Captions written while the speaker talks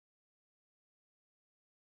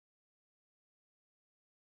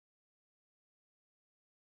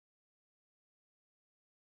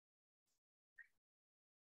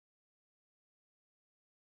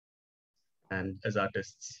and as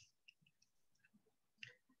artists.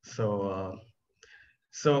 So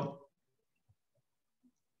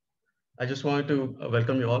I just wanted to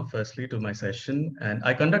welcome you all firstly to my session. And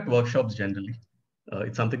I conduct workshops generally.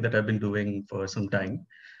 It's something that I've been doing for some time.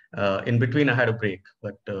 In between, I had a break,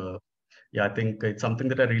 but yeah, I think it's something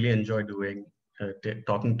that I really enjoy doing,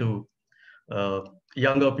 talking to uh,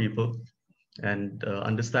 younger people and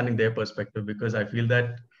understanding their perspective, because I feel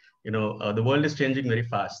that the world is changing very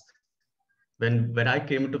fast. When I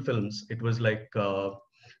came into films, it was like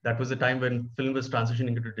that was the time when film was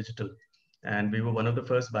transitioning into digital, and we were one of the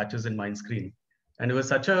first batches in Mindscreen, and it was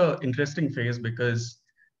such a interesting phase because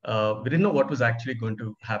we didn't know what was actually going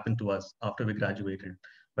to happen to us after we graduated.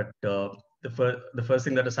 But the first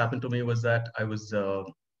thing that has happened to me was that I was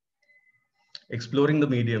exploring the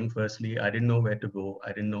medium. Firstly, I didn't know where to go. I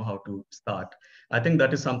didn't know how to start. I think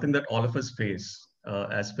that is something that all of us face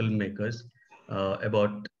as filmmakers,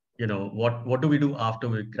 about what do we do after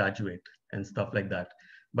we graduate and stuff like that.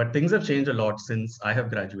 But things have changed a lot since I have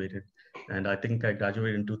graduated, and I think I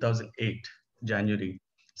graduated in 2008 January.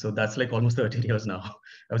 So that's like almost 13 years now.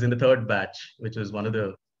 I was in the third batch, which was one of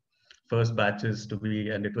the first batches to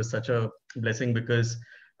be, and it was such a blessing because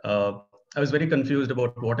uh, I was very confused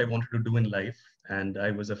about what I wanted to do in life, and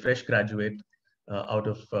I was a fresh graduate out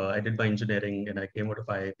of I did my engineering and I came out of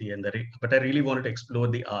IIT, and but I really wanted to explore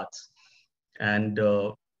the arts, and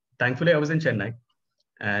thankfully I was in Chennai,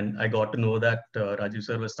 and I got to know that Rajiv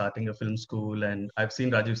sir was starting a film school, and I've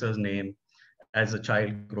seen Rajiv sir's name as a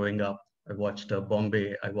child growing up. I watched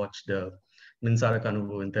Bombay, I watched Minsara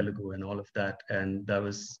Kanuvu in Telugu and all of that. And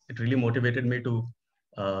it really motivated me to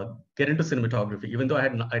get into cinematography, even though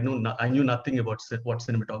I knew nothing about what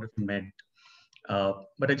cinematography meant.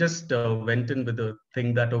 But I just went in with the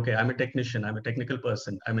thing that, okay, I'm a technician, I'm a technical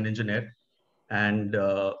person, I'm an engineer. And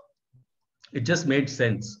it just made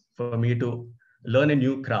sense for me to learn a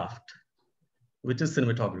new craft, which is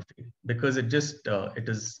cinematography, because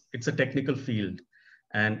it's a technical field,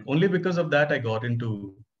 and only because of that I got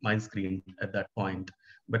into Mindscreen at that point.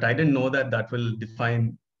 But I didn't know that that will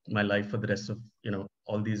define my life for the rest of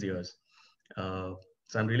all these years. So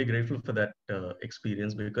I'm really grateful for that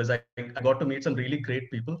experience, because I got to meet some really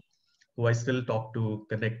great people who I still talk to,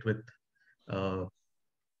 connect with. uh,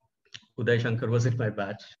 Uday Shankar was in my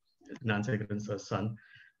batch, Nancy Sir's son,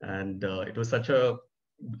 and it was such a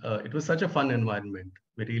fun environment.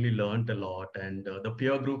 We really learned a lot, and the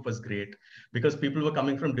peer group was great because people were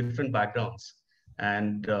coming from different backgrounds,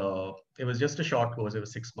 and it was just a short course. It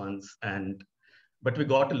was 6 months, and but we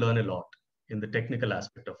got to learn a lot in the technical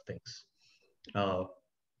aspect of things. Uh,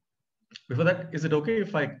 Before that, is it okay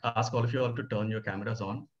if I ask all of you all to turn your cameras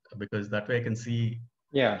on, because that way I can see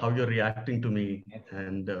Yeah. how you're reacting to me,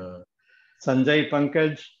 and Sanjay,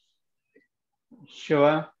 Pankaj,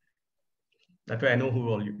 Shiva. that way I know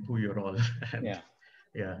who you're all. And Yeah.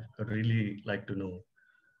 yeah, I'd really like to know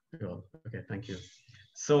you all. Okay, thank you.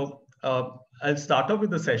 So I'll start off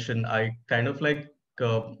with the session. I kind of like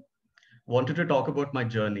wanted to talk about my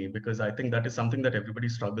journey, because I think that is something that everybody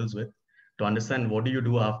struggles with, to understand what do you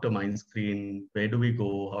do after Mindscreen, where do we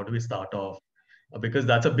go, how do we start off. Because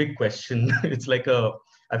that's a big question. It's like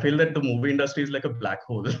I feel that the movie industry is like a black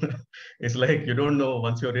hole. It's like you don't know,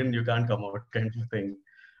 once you're in, you can't come out, kind of thing.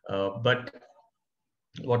 But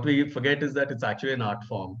what we forget is that it's actually an art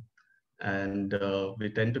form, and we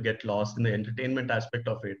tend to get lost in the entertainment aspect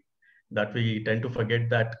of it, that we tend to forget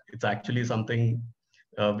that it's actually something.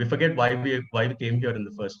 We forget why we came here in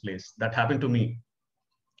the first place. That happened to me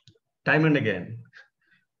time and again,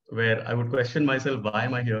 where I would question myself, why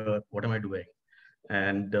am I here, what am I doing?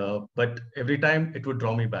 And but every time it would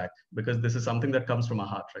draw me back, because this is something that comes from our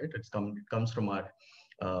heart, right? It comes from our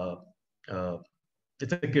uh, uh,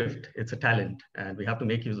 it's a gift, it's a talent, and we have to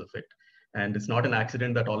make use of it. And it's not an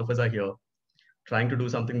accident that all of us are here trying to do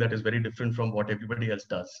something that is very different from what everybody else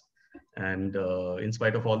does. And in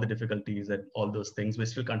spite of all the difficulties and all those things, we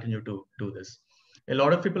still continue to do this. A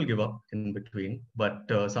lot of people give up in between, but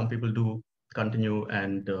some people do continue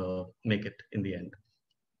and make it in the end.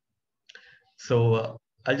 So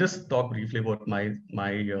I'll just talk briefly about my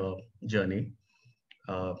journey.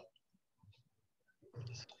 Uh,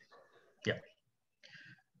 yeah.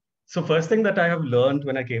 So first thing that I have learned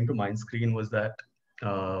when I came to Mindscreen was that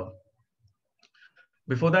uh,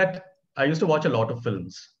 before that, I used to watch a lot of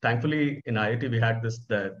films. Thankfully, in IIT, we had this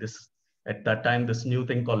at that time, this new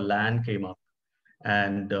thing called LAN came up,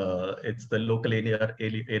 and it's the local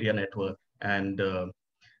area network. And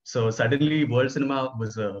so suddenly, world cinema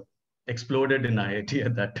was exploded in IIT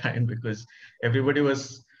at that time, because everybody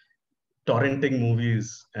was torrenting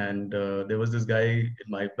movies. And there was this guy in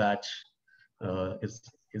my batch.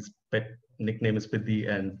 His pet nickname is Piddi,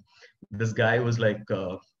 and this guy was like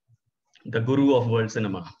the guru of world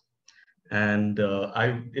cinema. And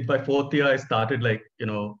I, in my fourth year, I started like,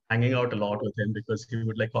 hanging out a lot with him because he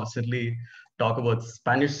would like constantly talk about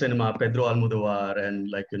Spanish cinema, Pedro Almodovar, and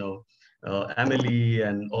like, Amelie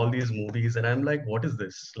and all these movies. And I'm like, what is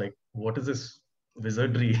this? Like, what is this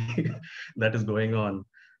wizardry that is going on?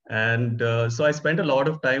 And so I spent a lot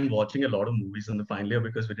of time watching a lot of movies in the final year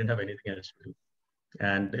because we didn't have anything else to do.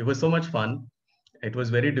 And it was so much fun. It was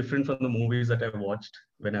very different from the movies that I watched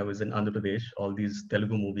when I was in Andhra Pradesh, all these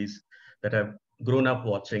Telugu movies that I've grown up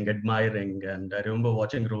watching, admiring. And I remember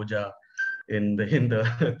watching Roja in the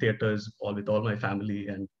theaters all with all my family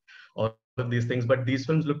and all of these things. But these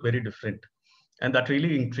films look very different. And that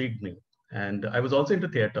really intrigued me. And I was also into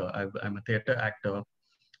theater. I'm a theater actor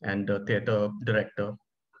and a theater director.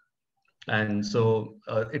 And so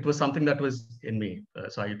it was something that was in me.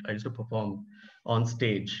 So I used to perform on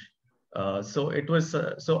stage.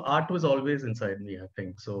 So art was always inside me, I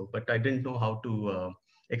think. So, but I didn't know how to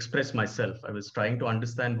express myself. I was trying to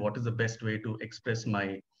understand what is the best way to express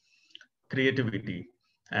my creativity.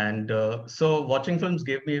 And so watching films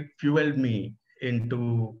fueled me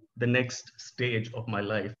into the next stage of my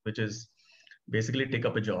life, which is basically take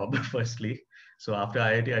up a job firstly. So after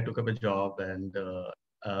IIT, I took up a job, and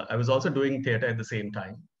I was also doing theater at the same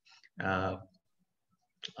time. Uh,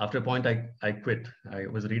 After a point, I quit. I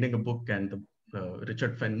was reading a book, and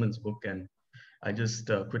Richard Feynman's book, and I just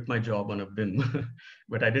quit my job on a whim.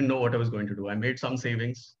 But I didn't know what I was going to do. I made some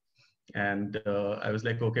savings, and I was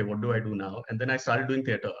like, okay, what do I do now? And then I started doing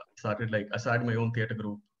theater. I started my own theater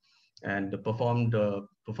group and performed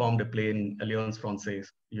a play in Alliance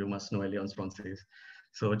Francaise. You must know Alliance Francaise.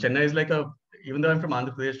 So Chennai is like even though I'm from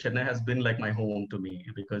Andhra Pradesh, Chennai has been like my home to me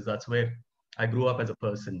because that's where I grew up as a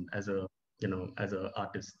person, as an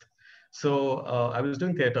artist. So I was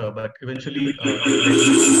doing theater, but eventually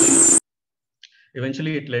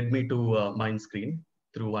it led me to Mindscreen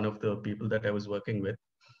through one of the people that I was working with.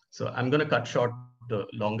 So I'm going to cut short the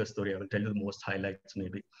longer story. I will tell you the most highlights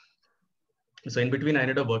maybe. So in between, I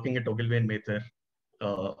ended up working at Ogilvy and Mather,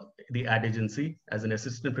 uh, the ad agency, as an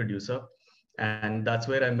assistant producer, and that's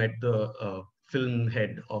where I met the film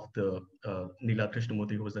head of the Neela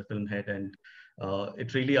Krishnamurthy, who was the film head, and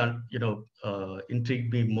it really,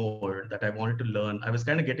 intrigued me more that I wanted to learn. I was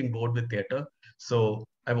kind of getting bored with theater, so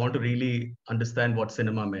I want to really understand what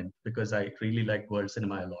cinema meant because I really like world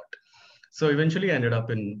cinema a lot. So eventually I ended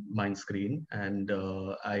up in Mindscreen, and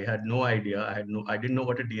I had no idea. I didn't know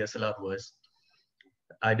what a DSLR was.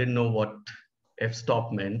 I didn't know what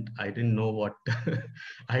f-stop meant. I didn't know what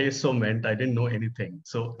ISO meant. I didn't know anything.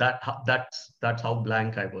 So that's how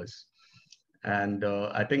blank I was. And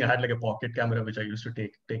I think I had like a pocket camera which I used to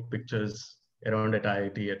take pictures around at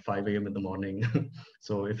IIT at 5 a.m. in the morning.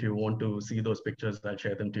 So if you want to see those pictures, I'll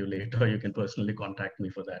share them to you later. You can personally contact me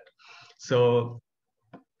for that. So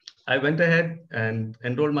I went ahead and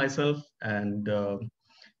enrolled myself, and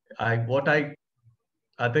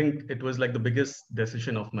I think it was like the biggest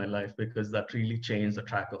decision of my life because that really changed the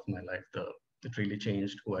track of my life. It really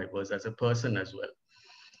changed who I was as a person as well.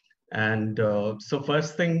 And so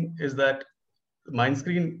first thing is that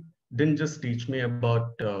Mindscreen didn't just teach me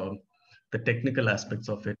about the technical aspects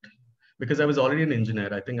of it because I was already an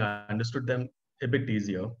engineer. I think I understood them a bit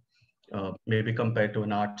easier, maybe compared to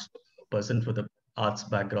an arts person with a arts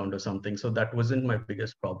background or something. So that wasn't my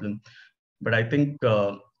biggest problem. But I think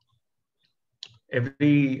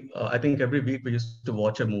I think every week we used to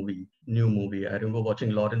watch a new movie. I remember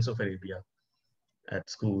watching Lawrence of Arabia at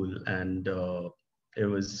school, and it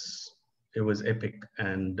was epic.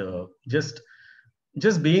 And just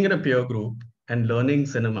being in a peer group and learning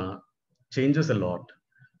cinema changes a lot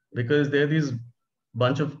because there are these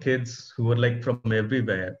bunch of kids who are like from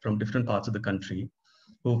everywhere, from different parts of the country,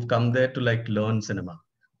 who've come there to like learn cinema,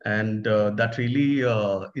 and that really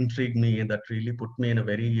intrigued me, and that really put me in a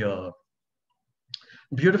very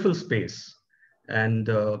beautiful space. And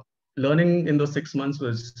learning in those 6 months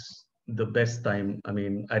was the best time. I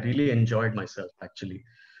mean, I really enjoyed myself actually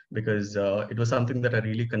because it was something that I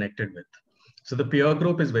really connected with. So the peer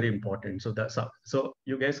group is very important. So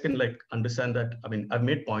you guys can like understand that. I mean, I've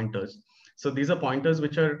made pointers. So these are pointers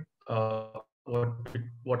which are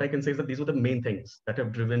what I can say is that these were the main things that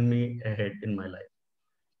have driven me ahead in my life.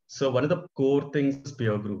 So one of the core things is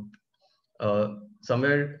peer group.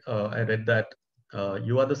 Somewhere I read that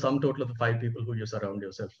you are the sum total of the five people who you surround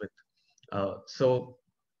yourself with. So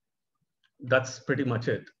that's pretty much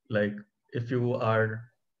it. Like if you are,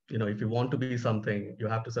 if you want to be something, you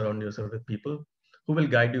have to surround yourself with people who will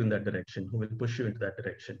guide you in that direction, who will push you into that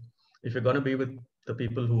direction. If you're going to be with the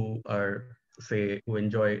people who are, say, who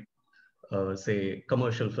enjoy say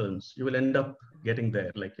commercial films, you will end up getting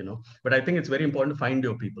there, like, but I think it's very important to find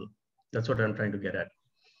your people. That's what I'm trying to get at.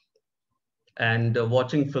 And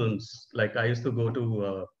watching films, like I used to go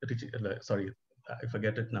to sorry, I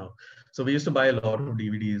forget it now. So we used to buy a lot of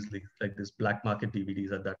DVDs, like this black market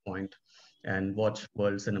DVDs at that point, and watch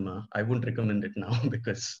world cinema. I wouldn't recommend it now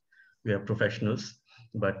because we are professionals,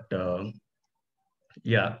 but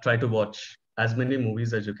yeah, try to watch as many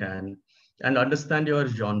movies as you can and understand your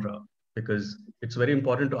genre, because it's very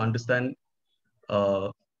important to understand uh,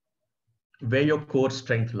 where your core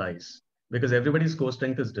strength lies, because everybody's core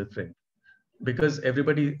strength is different, because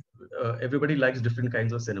everybody likes different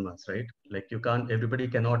kinds of cinemas, right? Like everybody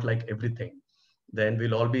cannot like everything, then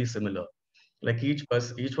we'll all be similar. Like each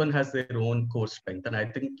one has their own core strength, and I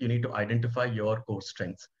think you need to identify your core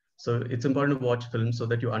strengths. So it's important to watch films so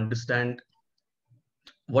that you understand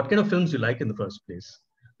what kind of films you like in the first place,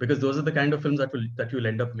 because those are the kind of films that you'll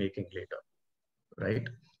end up making later, right?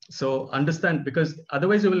 So understand, because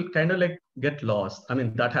otherwise you will kind of like get lost. I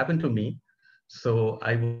mean, that happened to me. So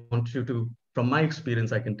I want you to, from my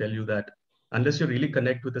experience, I can tell you that unless you really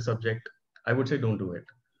connect with the subject, I would say don't do it,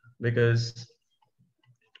 because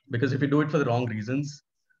if you do it for the wrong reasons,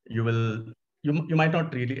 you will you might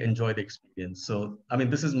not really enjoy the experience. So I mean,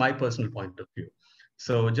 this is my personal point of view.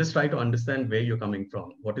 So just try to understand where you're coming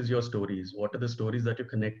from. What is your stories? What are the stories that you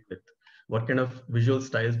connect with? What kind of visual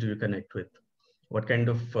styles do you connect with? What kind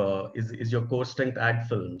of is your core strength ad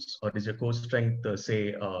films, or is your core strength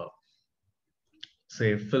say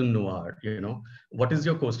film noir? What is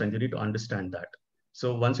your core strength? You need to understand that.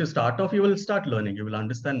 So once you start off, you will start learning. You will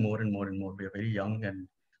understand more and more and more. We are very young, and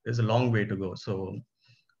there's a long way to go. So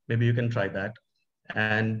maybe you can try that.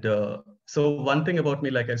 And so one thing about me,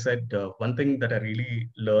 like I said, one thing that I really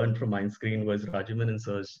learned from Mindscreen was Rajiman and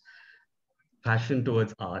Sir's passion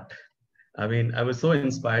towards art. I mean, I was so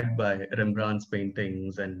inspired by Rembrandt's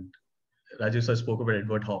paintings, and Raju sir spoke about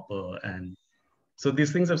Edward Hopper, and so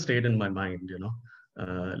these things have stayed in my mind,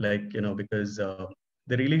 because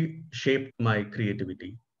they really shaped my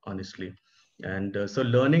creativity, honestly. And so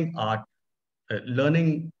learning art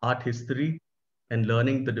history and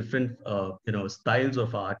learning the different styles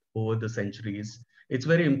of art over the centuries, it's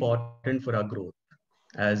very important for our growth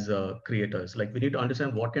as creators. Like, we need to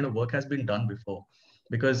understand what kind of work has been done before,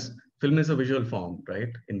 because film is a visual form, right?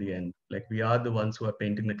 In the end, like, we are the ones who are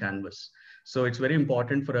painting the canvas. So it's very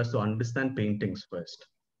important for us to understand paintings first.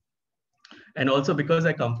 And also, because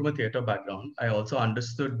I come from a theater background, I also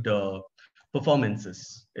understood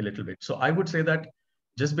performances a little bit. So I would say that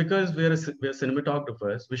just because we're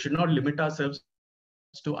cinematographers, we should not limit ourselves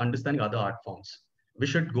to understanding other art forms. We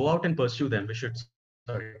should go out and pursue them. We should,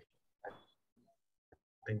 sorry, I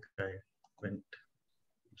think I went,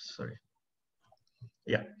 sorry.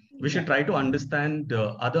 Yeah, we should try to Yeah. understand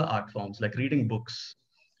other art forms, like reading books.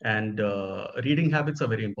 And reading habits are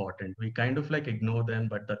very important. We kind of like ignore them,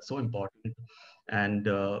 but that's so important. And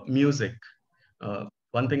music.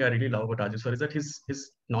 One thing I really love about Raju sir is that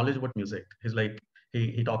his knowledge about music. He's like,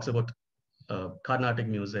 he talks about Carnatic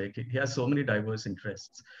music. He has so many diverse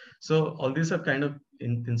interests. So all these have kind of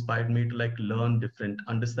inspired me to like learn different,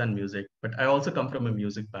 understand music. But I also come from a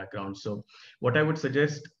music background. So what I would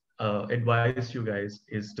suggest, advise you guys,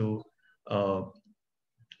 is to uh,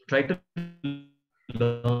 try to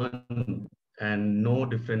learn and know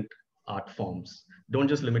different art forms. Don't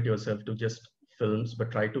just limit yourself to just films,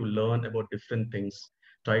 but try to learn about different things.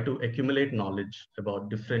 Try to accumulate knowledge about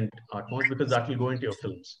different art forms, because that will go into your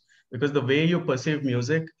films. Because the way you perceive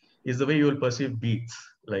music is the way you will perceive beats,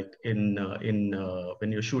 like in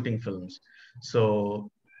when you're shooting films. So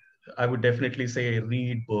I would definitely say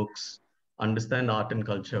read books, understand art and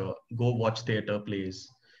culture, go watch theater plays,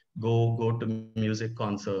 go to music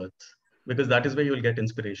concerts, because that is where you will get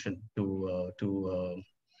inspiration to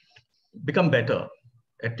become better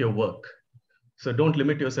at your work. So don't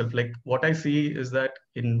limit yourself. Like, what I see is that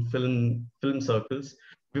in film circles,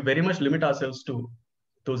 we very much limit ourselves to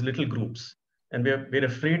those little groups, and we're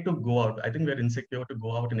afraid to go out. I think we're insecure to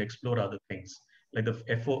go out and explore other things, like the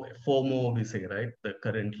FOMO, we say, right? The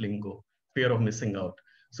current lingo, fear of missing out.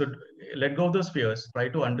 So let go of those fears. Try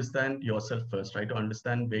to understand yourself first. Try to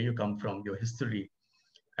understand where you come from, your history.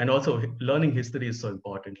 And also, learning history is so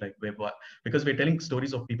important. Like, because we're telling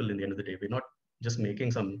stories of people in the end of the day. We're not just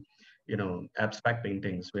making some abstract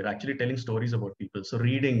paintings. We're actually telling stories about people. So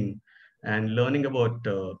reading and learning about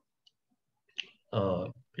uh,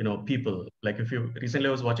 people. Like, if you recently,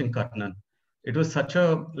 I was watching Karnan. It was such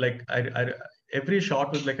a, like, every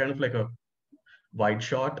shot was like kind of like a wide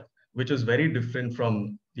shot, which is very different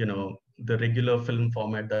from the regular film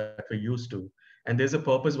format that we're used to. And there's a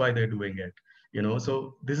purpose why they're doing it.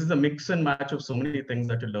 So this is a mix and match of so many things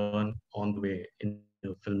that you learn on the way in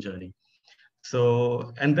your film journey.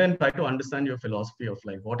 So, and then try to understand your philosophy of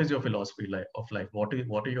life. What is your philosophy of life? What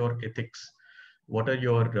are your ethics? What are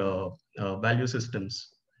your value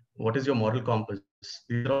systems? What is your moral compass?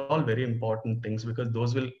 These are all very important things because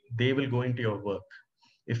they will go into your work.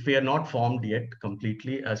 If we are not formed yet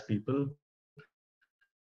completely as people,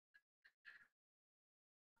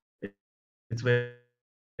 it's very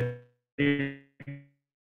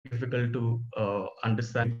difficult to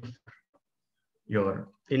understand your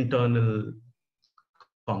internal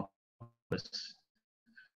compass.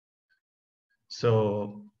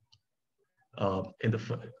 So,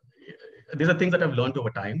 these are things that I've learned over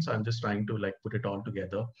time. So I'm just trying to like put it all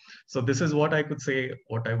together. So this is what I could say,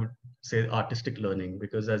 what I would say artistic learning,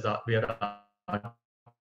 because we are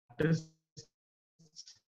artists,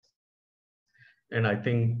 and I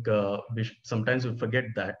think sometimes we forget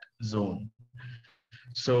that zone.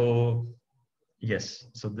 So yes,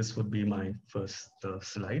 so this would be my first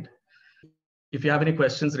slide. If you have any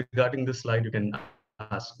questions regarding this slide, you can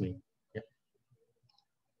ask me. Yeah.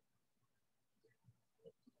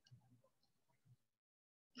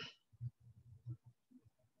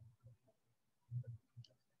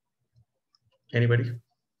 Anybody?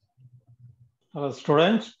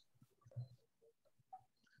 Students?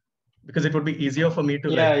 Because it would be easier for me to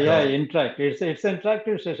Yeah, interact. It's an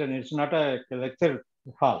interactive session. It's not a lecture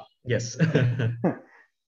hall. Yes.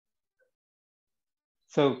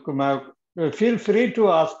 So feel free to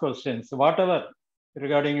ask questions, whatever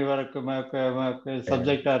regarding your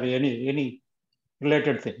subject or any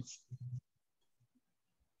related things.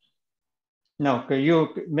 Now, you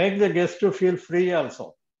make the guest to feel free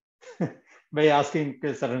also by asking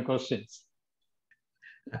certain questions.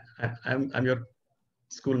 I'm your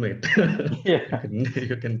schoolmate. Yeah.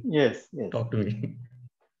 You can Yes. talk to me.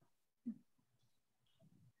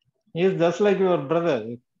 He is just like your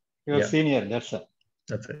brother, your senior. That's all.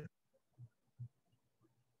 That's it.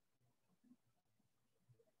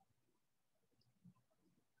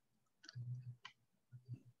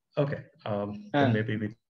 Okay. Then maybe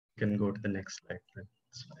we can go to the next slide.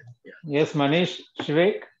 Yeah. Yes, Manish,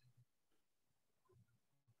 Shivek.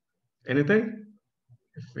 Anything?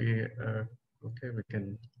 If we okay, we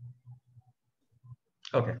can.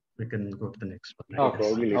 Okay, we can go to the next one. Okay.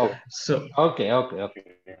 Probably later. So okay.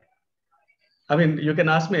 I mean, you can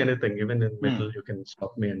ask me anything, even in middle. You can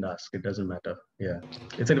stop me and ask. It doesn't matter. Yeah,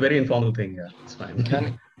 it's a very informal thing. Yeah, it's fine.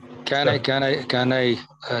 Can I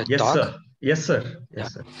Yes, talk? sir. Yes, sir.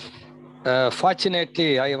 Yes, sir.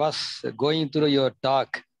 Fortunately, I was going through your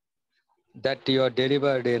talk that you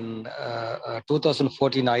delivered in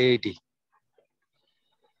 2014 IIT.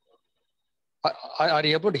 Are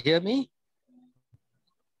you able to hear me?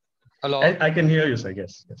 Hello? I can hear you, sir.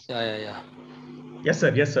 Yes. Yeah. Yes,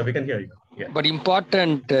 sir. Yes, sir. We can hear you. Yeah. But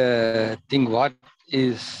important thing, what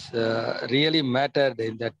is really mattered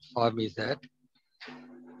in that form is that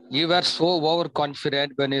you were so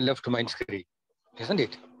overconfident when you left Mind Screen, isn't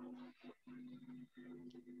it?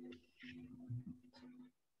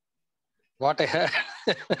 What I heard.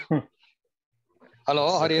 Hello,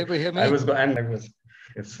 Yes, are you able to hear me? I was.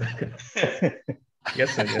 Yes.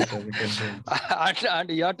 Yes, sir. Yes, sir. We can hear you. And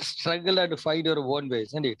you have to struggle and find your own way,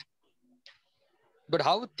 isn't it? But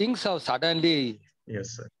how things have suddenly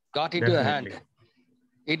got into your hand.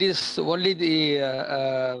 It is only the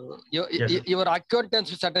your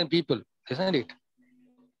acquaintance with certain people, isn't it?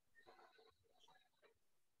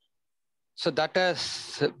 So that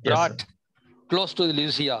has brought close to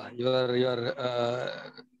Lucia, your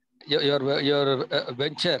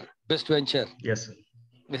venture, best venture. Yes, sir.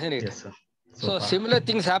 Isn't it? Yes, sir. So similar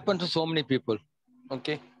things happen to so many people.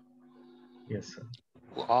 Okay. Yes, sir.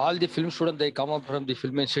 All the film students, they come up from the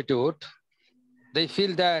film institute, they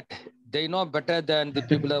feel that they know better than the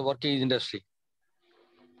people that are working in the industry.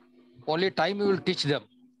 Only time will teach them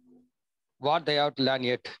what they have to learn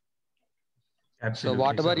yet. Absolutely, so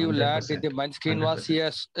whatever sir, you learned in the Mind Screen was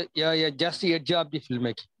just the edge of the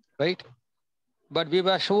filmmaking, right? But we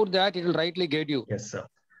were sure that it will rightly guide you. Yes, sir.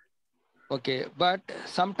 Okay, but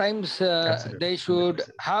sometimes they should 100%.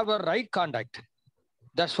 have a right contact.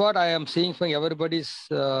 That's what I am seeing from everybody's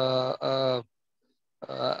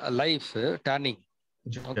life turning.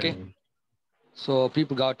 Okay, so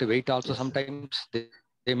people got to wait also. Sometimes they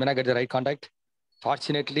may not get the right contact.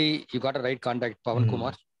 Fortunately, you got a right contact, Pawan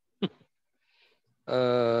Kumar.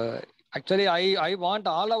 Actually, I want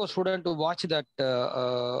all our students to watch that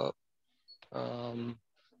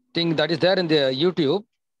thing that is there in the YouTube.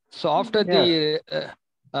 So after the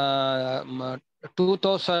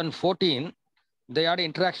 2014, they had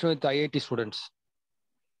interaction with IIT students.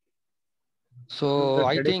 So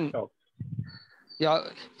I TEDx think, talk. yeah,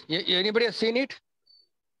 anybody has seen it?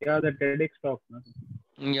 Yeah, the TEDx talk. No?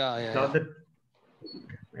 Yeah. Not that.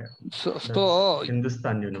 Yeah. So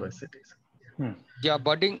Hindustan universities. yeah,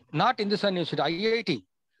 budding, not in the University, IIT.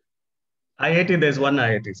 IIT, there's one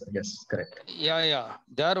IIT, sir. Yes, correct. Yeah.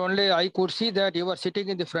 There only I could see that you were sitting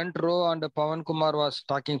in the front row and Pawan Kumar was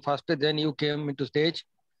talking first. Then you came into stage,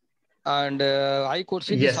 and I could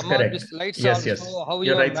see Yes, some of the correct. slides Yes, also. yes. How you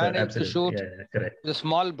You're have right, sir. managed to Absolutely. shoot Yeah, correct. with a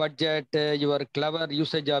small budget, your clever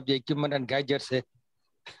usage of the equipment and gadgets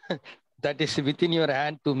that is within your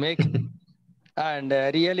hand to make, and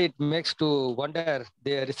really it makes to wonder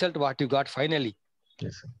the result what you got finally.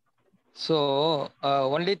 Yes, sir. So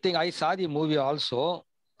only thing I saw the movie also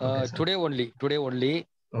today only.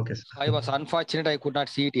 Okay, sir. I was unfortunate I could not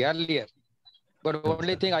see it earlier. But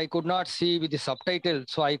only thing I could not see with the subtitle,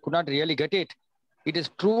 so I could not really get it. It is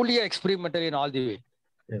truly experimental in all the way.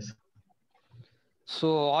 Yes. So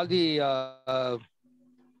all the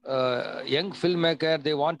young filmmaker,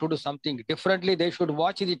 they want to do something differently. They should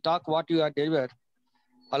watch the talk what you are delivered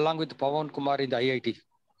along with Pawan Kumar in the IIT.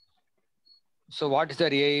 So what is the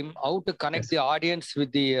aim? How to connect the audience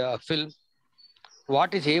with the film?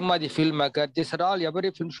 What is aim of the filmmaker? These are all every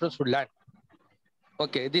film student should learn.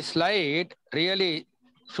 Okay, this slide really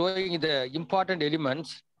showing the important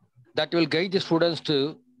elements that will guide the students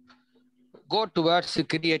to go towards the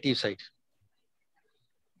creative side.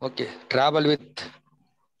 Okay, travel with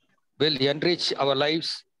will enrich our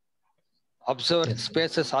lives, observe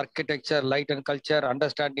spaces, architecture, light and culture,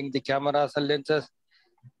 understanding the cameras and lenses,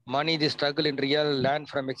 money, the struggle in real, learn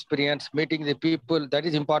from experience, meeting the people, that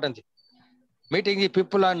is important. Meeting the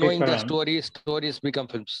people and knowing the stories become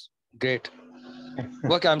films. Great.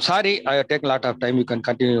 Okay, I'm sorry, I have taken a lot of time. You can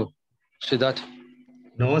continue, Siddharth.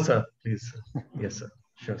 No, sir, please. Yes, sir.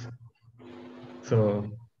 Sure, sir. So,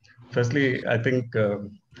 firstly, I think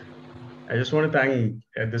I just want to thank,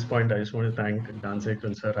 at this point, I just want to thank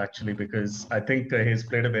Dansekran sir actually, because I think he's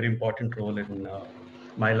played a very important role in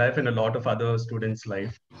my life and a lot of other students'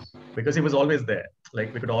 life, because he was always there.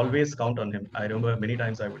 Like, we could always count on him. I remember many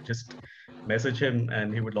times I would just message him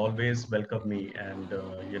and he would always welcome me. And,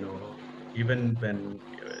 even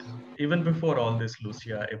even before all this,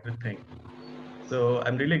 Lucia, everything. So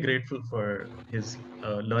I'm really grateful for his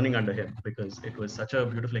learning under him, because it was such a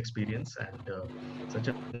beautiful experience and such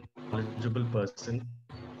a knowledgeable person.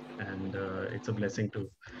 And it's a blessing to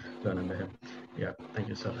learn under him. Yeah, thank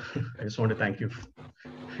you, sir. I just want to thank you.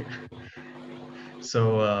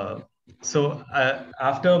 So,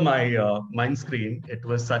 after my mind screen, it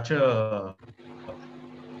was such a.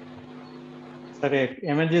 Sorry,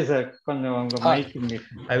 MLG sir, mic mute.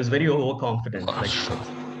 I was very overconfident. Like,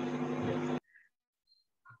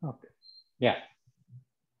 okay, yeah.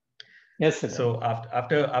 Yes, sir. So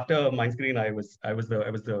after mind screen, I was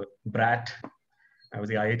the brat. I was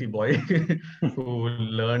the IIT boy who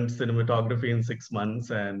learned cinematography in 6 months,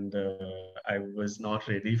 and I was not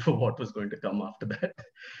ready for what was going to come after that.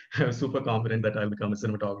 I was super confident that I'll become a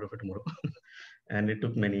cinematographer tomorrow, and it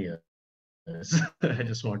took many years. I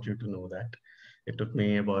just want you to know that it took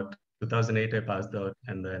me about 2008. I passed out,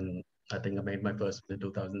 and then I think I made my first film in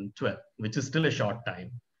 2012, which is still a short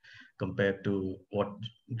time compared to what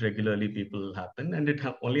regularly people happen. And it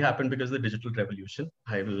only happened because of the digital revolution.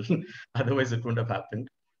 I will, otherwise it wouldn't have happened.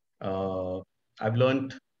 I've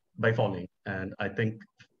learned by falling, and I think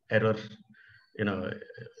error, you know,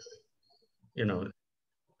 you know,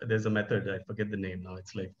 there's a method. I forget the name now.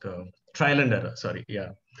 It's like trial and error. Sorry,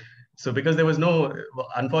 yeah. So because there was no,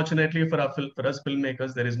 unfortunately for us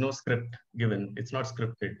filmmakers, there is no script given. It's not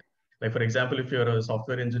scripted. Like, for example, if you're a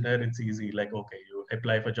software engineer, it's easy. Like, okay, you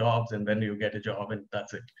apply for jobs and then you get a job and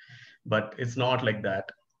that's it. But it's not like that.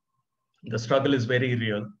 The struggle is very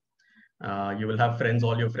real. You will have friends,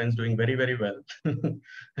 all your friends doing very, very well.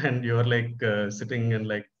 And you're like sitting and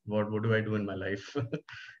like, what do I do in my life?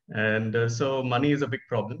 And so money is a big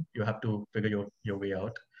problem. You have to figure your way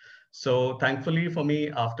out. So thankfully for me,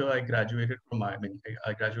 after I graduated from I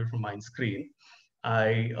graduated from Mind Screen,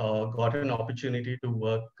 I got an opportunity to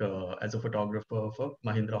work as a photographer for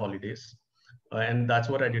Mahindra Holidays. And that's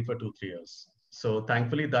what I did for 2-3 years. So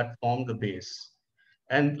thankfully that formed the base.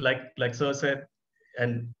 And like Sir said,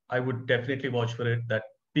 and I would definitely watch for it, that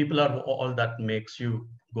people are all that makes you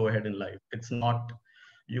go ahead in life. It's not,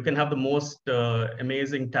 you can have the most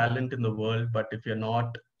amazing talent in the world, but if you're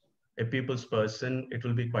not a people's person, it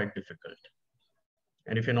will be quite difficult.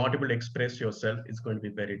 And if you're not able to express yourself, it's going to be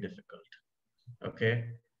very difficult. Okay,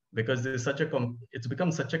 because there's it's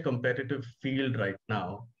become such a competitive field right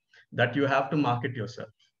now that you have to market yourself.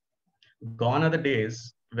 Gone are the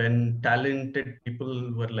days when talented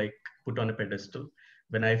people were like put on a pedestal.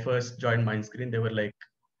 When I first joined Mindscreen, there were like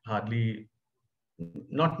hardly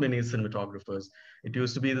not many cinematographers. It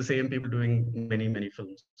used to be the same people doing many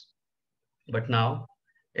films. But now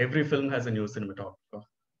every film has a new cinematographer.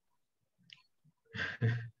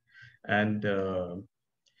 And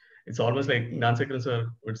it's almost like Nansekran sir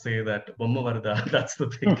would say that Bomma Varda, that's the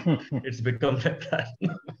thing. It's become like that.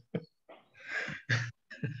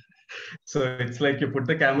 So it's like you put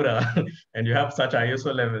the camera and you have such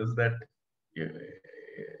ISO levels that you,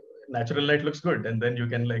 natural light looks good, and then you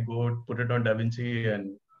can like go put it on DaVinci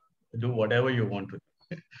and do whatever you want with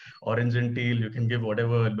it. Orange and teal, you can give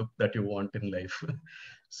whatever look that you want in life.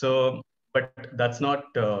 So, but that's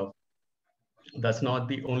not the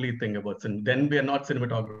only thing about cinema. Then we are not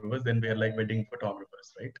cinematographers, then we are like wedding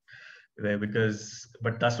photographers, right?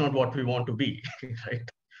 But that's not what we want to be, right?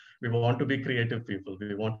 We want to be creative people.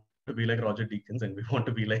 We want to be like Roger Deakins, and we want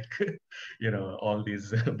to be like, all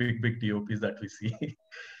these big DOPs that we see.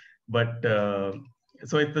 But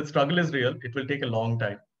so the struggle is real. It will take a long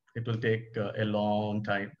time. It will take a long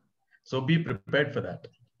time. So be prepared for that.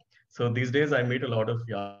 So these days I meet a lot of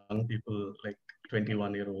young people, like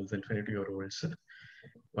 21-year-olds and 22-year-olds.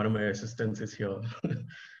 One of my assistants is here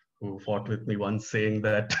who fought with me once saying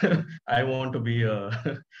that I want to be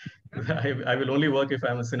I will only work if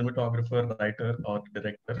I'm a cinematographer, writer, or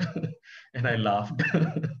director. And I laughed.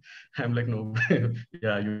 I'm like, no,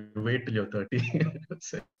 yeah, you wait till you're 30.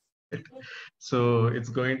 So it's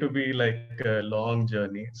going to be like a long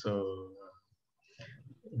journey. So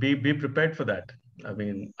be prepared for that. I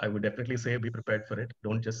mean, I would definitely say be prepared for it.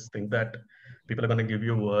 Don't just think that people are going to give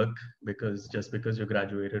you work because you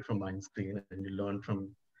graduated from Mindscreen and you learn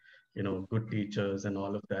from good teachers and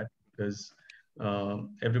all of that. Because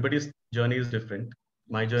everybody's journey is different.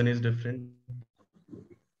 My journey is different,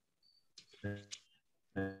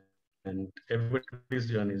 and everybody's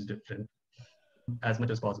journey is different. As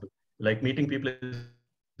much as possible. Like meeting people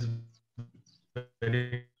is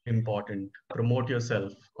very important. Promote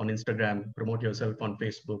yourself on Instagram, promote yourself on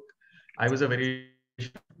Facebook. I was a very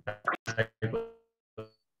shy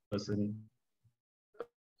person.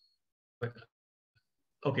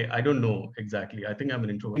 Okay, I don't know exactly. I think I'm an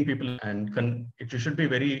introvert. People and you should be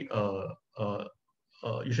very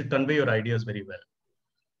you should convey your ideas very well.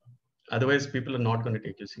 Otherwise, people are not going to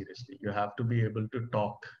take you seriously. You have to be able to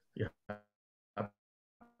talk. You have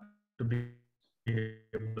to be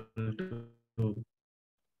able to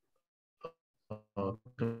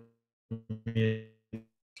communicate.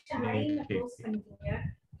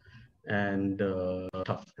 And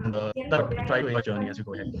tough. And try to enjoy your journey as you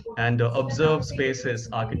go ahead. And observe spaces,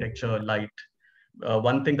 architecture, light.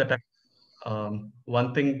 One thing that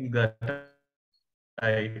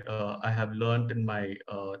I have learned in my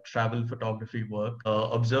travel photography work,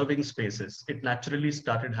 observing spaces. It naturally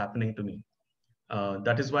started happening to me.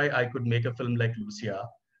 That is why I could make a film like Lucia,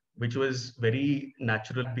 which was very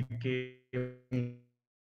natural, became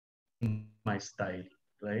my style,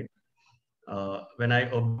 right? When I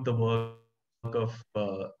observe the work of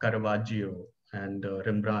Caravaggio and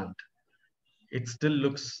Rembrandt, it still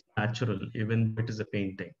looks natural, even though it is a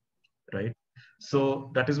painting, right?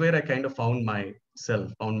 So that is where I kind of found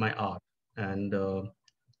myself, found my art. And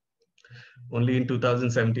only in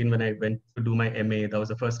 2017, when I went to do my MA, that was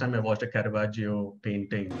the first time I watched a Caravaggio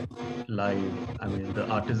painting live. I mean, the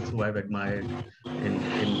artists who I've admired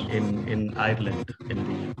in Ireland, in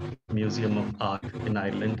the Museum of Art in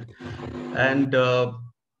Ireland. And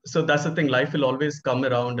so that's the thing. Life will always come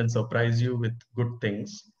around and surprise you with good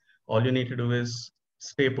things. All you need to do is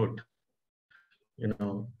stay put.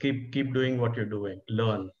 Keep doing what you're doing.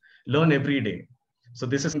 Learn every day. So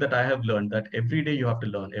this is something that I have learned, that every day you have to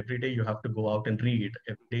learn. Every day you have to go out and read.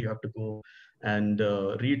 Every day you have to go and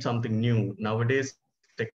read something new. Nowadays,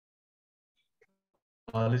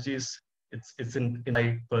 technology is it's in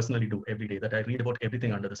I personally do every day, that I read about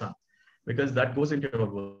everything under the sun, because that goes into your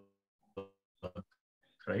work,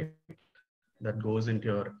 right? That goes into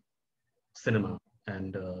your cinema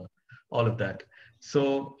and all of that.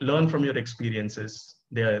 So learn from your experiences.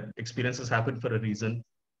 Their experiences happen for a reason.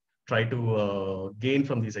 Try to gain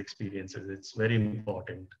from these experiences. It's very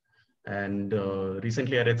important. And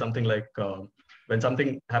recently I read something like, when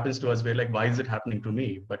something happens to us, we're like, why is it happening to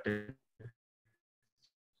me? But it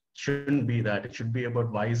shouldn't be that. It should be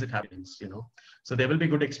about why is it happening. So there will be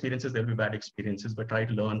good experiences, there will be bad experiences, but try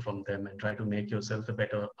to learn from them and try to make yourself a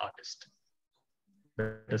better artist,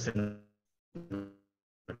 better cinematographer.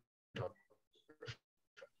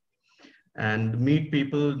 And meet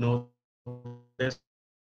people, know their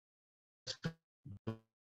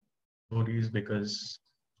stories, because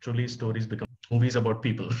truly stories become movies about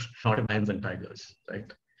people, not lions and tigers,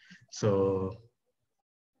 right? So So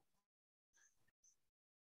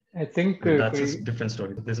I think that's a different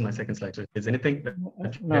story. This is my second slide. So is anything that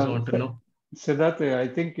you guys want to know? Siddhartha, I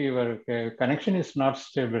think your connection is not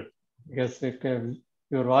stable because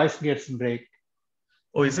your voice gets break.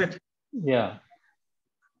 Oh, is it? Yeah.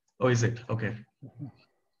 Oh, is it? Okay.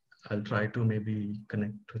 I'll try to maybe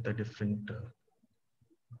connect with a different.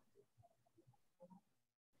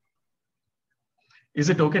 Is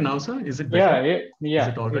it okay now, sir? Is it better? Yeah. Is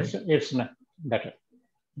it all right? It's not better.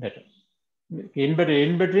 In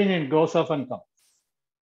between, it goes off and comes.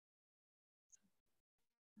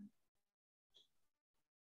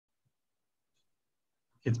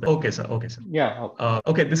 It's okay, sir. Okay, sir. Yeah. Okay.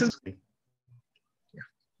 Okay. This is. Yeah.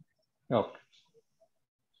 Okay.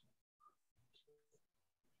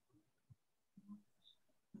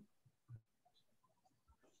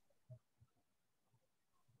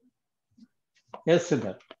 Yes,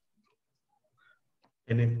 Siddharth.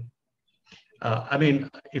 I mean,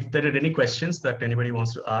 if there are any questions that anybody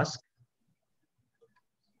wants to ask.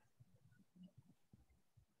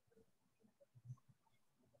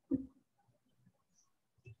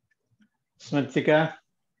 Smritika?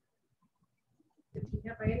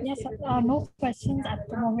 Yes, no questions at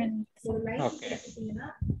the moment. Okay.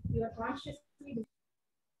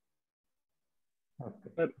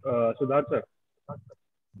 Sir, Siddhartha.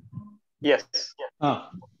 Yes.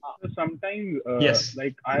 So sometimes, yes.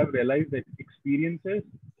 like I have realized that experiences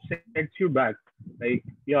sets you back. Like,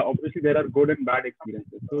 yeah, obviously there are good and bad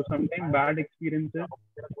experiences. So sometimes bad experiences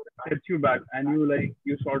sets you back, and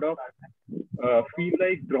you sort of feel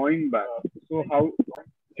like drawing back. So how?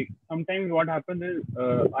 Like, sometimes what happens is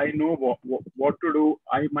I know what to do.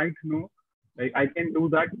 I might know, like I can do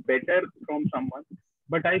that better from someone,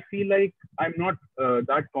 but I feel like I'm not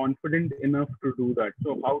that confident enough to do that.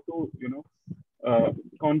 So how to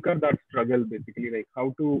conquer that struggle, basically, like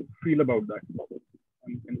how to feel about that?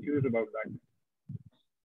 I'm confused about that.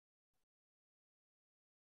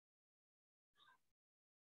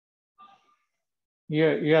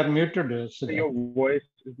 You are muted. So your voice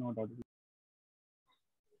is not audible.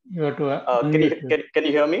 You have to Can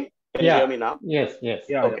you hear me? Can you hear me now? Yes.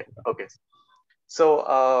 Yeah. Okay. Okay.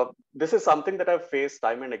 So this is something that I've faced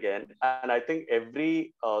time and again, and I think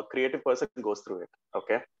every creative person goes through it.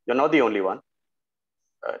 Okay, you're not the only one.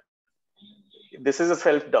 This is a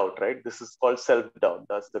self-doubt, right? This is called self-doubt.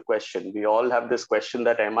 That's the question. We all have this question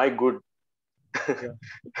that, am I good? Yeah.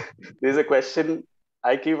 This is a question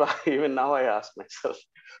I keep, even now I ask myself.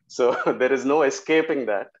 So there is no escaping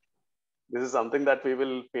that. This is something that we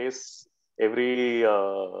will face every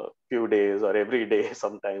few days or every day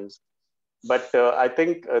sometimes. But I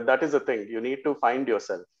think that is the thing. You need to find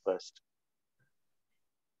yourself first.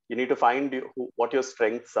 You need to find what your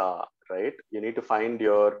strengths are, right? You need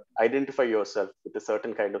to identify yourself with a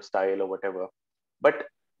certain kind of style or whatever. But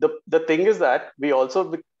the thing is that we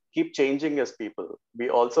also keep changing as people. We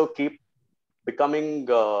also keep becoming,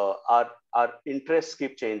 our interests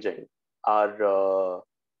keep changing. Our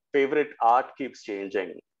favorite art keeps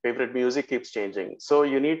changing. Favorite music keeps changing. So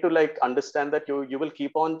you need to understand that you will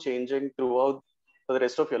keep on changing throughout for the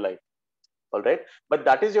rest of your life. All right. But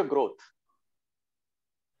that is your growth.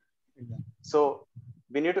 So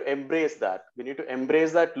we need to embrace that. We need to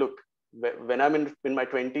embrace that. Look, when I'm in my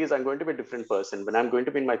 20s, I'm going to be a different person. When I'm going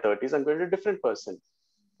to be in my 30s, I'm going to be a different person.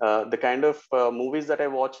 The kind of movies that I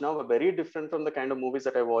watch now are very different from the kind of movies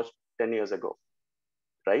that I watched 10 years ago,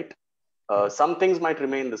 right? Some things might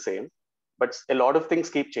remain the same, but a lot of things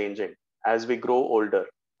keep changing as we grow older.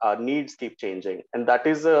 Our needs keep changing, and that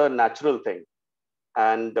is a natural thing.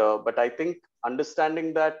 And but I think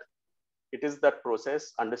understanding that it is that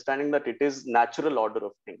process, understanding that it is natural order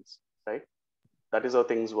of things, right? That is how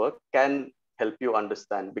things work, can help you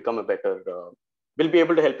understand, become a better, will be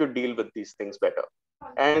able to help you deal with these things better.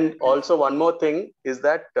 And also one more thing is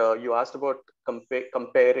that you asked about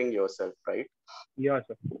comparing yourself, right? Yeah,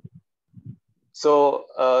 sir. So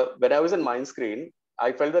when I was in Mindscreen,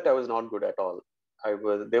 I felt that I was not good at all.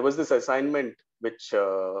 There was this assignment which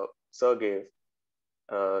Sir gave,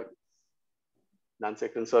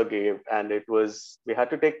 Nansekhan Sir gave, and we had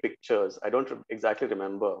to take pictures. I don't exactly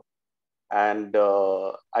remember. And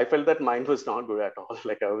I felt that mine was not good at all.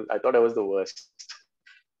 Like I thought I was the worst.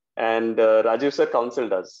 And Rajiv Sir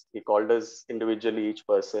counseled us. He called us individually, each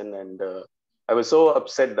person, and I was so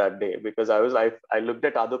upset that day because I looked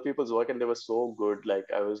at other people's work and they were so good. Like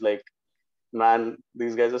I was like, man,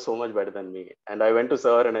 these guys are so much better than me. And I went to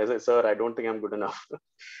Sir and I said, Sir, I don't think I'm good enough.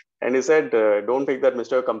 And he said, don't think that,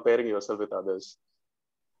 Mr. You're comparing yourself with others.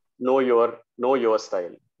 Know your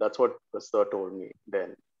style. That's what Sir told me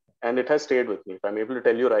then, and it has stayed with me. If I'm able to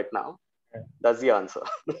tell you right now, That's the answer.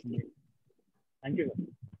 Thank you.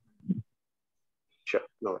 Sure.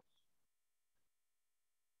 No.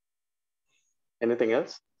 Anything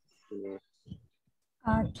else?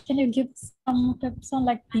 Can you give some tips on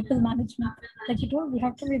like people management? Like you told, we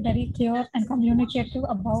have to be very clear and communicative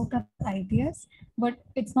about our ideas, but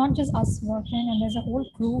it's not just us working, and there's a whole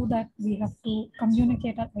crew that we have to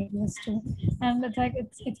communicate our ideas to. And it's like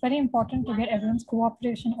it's very important to get everyone's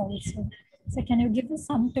cooperation also. So can you give us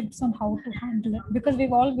some tips on how to handle it? Because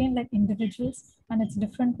we've all been like individuals, and it's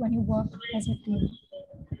different when you work as a team.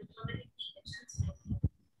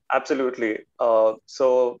 Absolutely.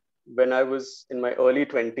 So when I was in my early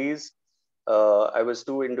 20s, I was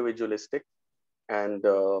too individualistic, and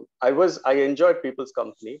I enjoyed people's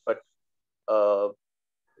company, but uh,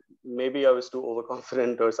 maybe I was too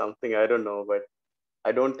overconfident or something. I don't know, but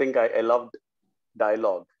I don't think I loved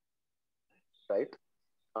dialogue, right?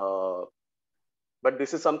 Uh, but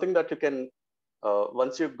this is something that you can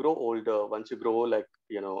once you grow older, once you grow like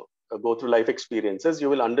go through life experiences, you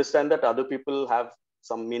will understand that other people have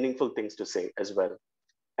some meaningful things to say as well,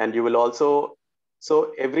 and you will also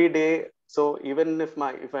so every day. So even if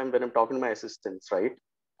I'm when I'm talking to my assistants, right,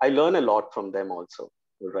 I learn a lot from them also,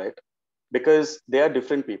 right? Because they are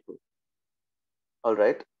different people, all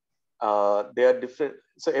right. They are different,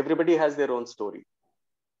 so everybody has their own story,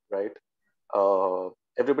 right? uh,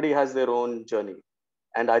 Everybody has their own journey,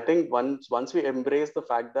 and I think once we embrace the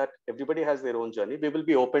fact that everybody has their own journey, we will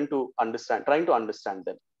be open to trying to understand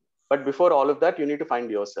them. But before all of that, you need to find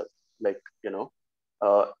yourself, like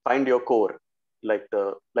find your core,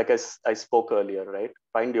 I spoke earlier, right?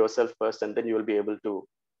 Find yourself first, and then you will be able to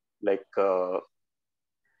like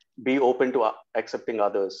be open to accepting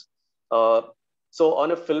others. Uh, so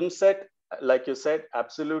on a film set, like you said,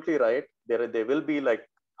 absolutely right. There will be like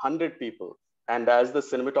 100 people, and as the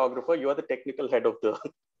cinematographer, you are the technical head of the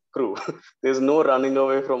crew. There's no running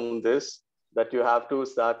away from this. That you have to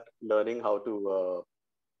start learning how to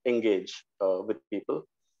engage with people,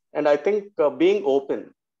 and I think being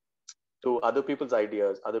open to other people's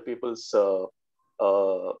ideas, other people's. Uh,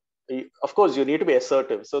 of course, you need to be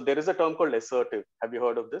assertive. So there is a term called assertive. Have you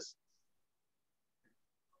heard of this?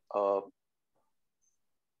 Uh,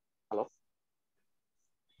 Hello?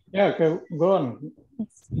 Yeah, okay, go on.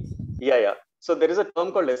 Yeah. So there is a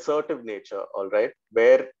term called assertive nature, all right,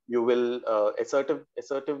 where you will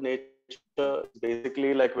assertive nature is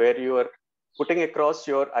basically like where you are putting across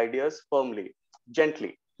your ideas firmly,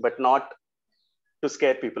 gently, but not to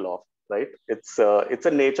scare people off, right? It's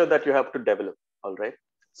a nature that you have to develop, all right.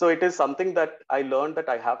 So it is something that I learned that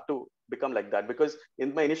I have to become like that, because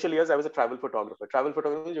in my initial years I was a travel photographer. Travel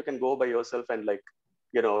photographer means you can go by yourself and like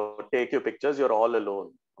take your pictures, you're all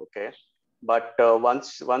alone, okay. But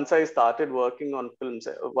once I started working on films,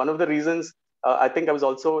 one of the reasons, I think I was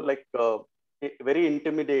also like very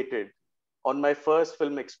intimidated on my first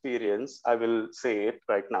film experience. I will say it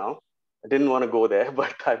right now. I didn't want to go there,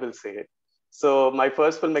 but I will say it. So my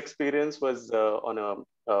first film experience was on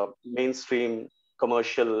a mainstream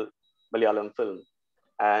commercial Malayalam film,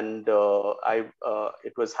 and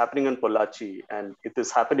it was happening in Pollachi, and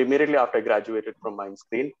this happened immediately after I graduated from Mind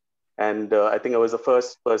Screen, and I think I was the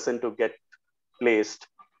first person to get placed,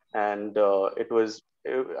 and I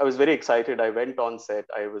was very excited. I went on set.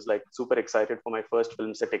 I was like super excited for my first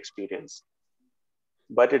film set experience,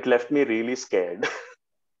 but it left me really scared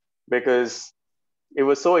because it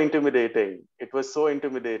was so intimidating. It was so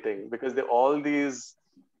intimidating because all these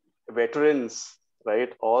veterans,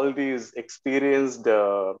 right? All these experienced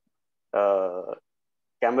uh,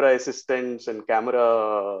 camera assistants and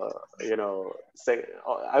camera,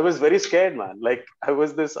 I was very scared, man. Like I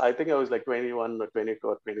think I was like 21 or 22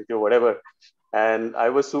 or 22, whatever. And I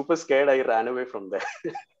was super scared. I ran away from there.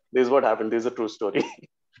 This is what happened. This is a true story.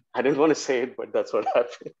 I didn't want to say it, but that's what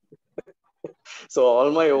happened. So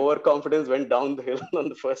all my overconfidence went down the hill on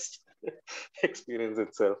the first experience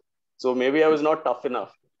itself. So maybe I was not tough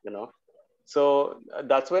enough, you know. So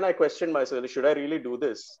that's when I questioned myself: should I really do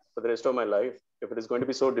this for the rest of my life? If it is going to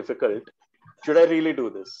be so difficult, should I really do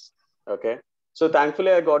this? Okay. So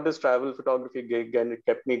thankfully, I got this travel photography gig, and it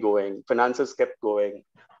kept me going. Finances kept going,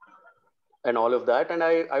 and all of that, and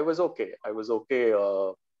I was okay. I was okay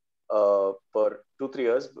for 2-3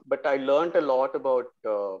 years, but I learned a lot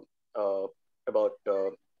uh, about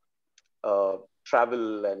uh,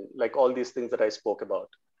 travel and like all these things that I spoke about.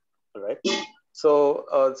 All right. So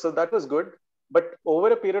that was good. But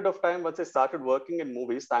over a period of time, once I started working in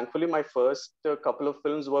movies, thankfully, my first couple of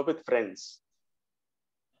films were with friends.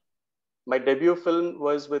 My debut film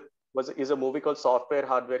is a movie called Software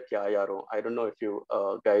Hardware Kya Yaro. I don't know if you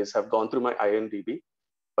guys have gone through my IMDb,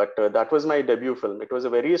 but that was my debut film. It was a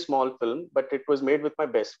very small film, but it was made with my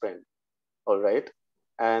best friend. All right.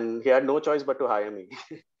 And he had no choice but to hire me.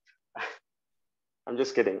 I'm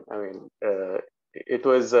just kidding. I mean, it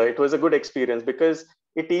was a good experience because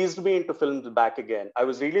it eased me into films back again. I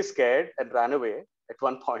was really scared and ran away at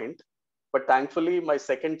one point, but thankfully my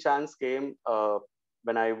second chance came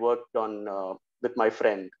when I worked on with my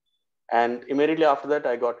friend, and immediately after that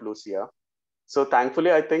I got Lucia. So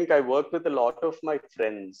thankfully, I think I worked with a lot of my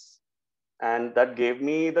friends, and that gave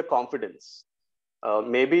me the confidence.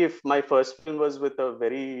 Maybe if my first film was with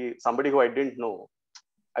somebody who I didn't know,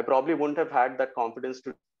 I probably wouldn't have had that confidence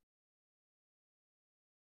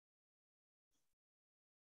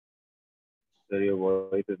So your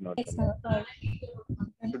voice is not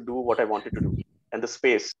to do what I wanted to do. And the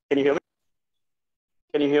space. Can you hear me?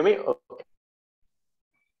 Can you hear me? Okay.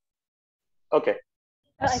 Okay.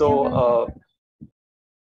 So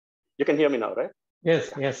you can hear me now, right?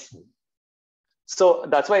 Yes, yes. So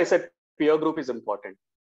that's why I said peer group is important.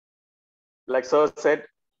 Like Sir said,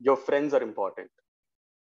 your friends are important.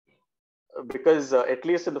 Because at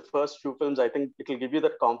least in the first few films, I think it will give you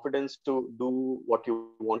that confidence to do what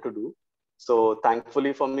you want to do. So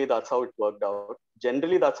thankfully for me, that's how it worked out.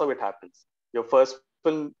 Generally, that's how it happens. Your first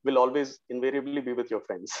film will always invariably be with your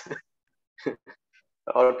friends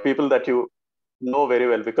or people that you know very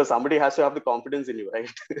well, because somebody has to have the confidence in you, right?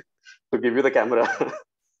 To give you the camera.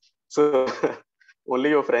 So only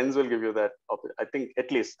your friends will give you that. I think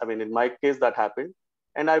at least, I mean, in my case, that happened.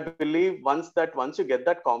 And I believe once you get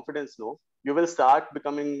that confidence, you will start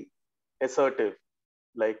becoming assertive,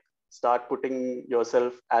 like start putting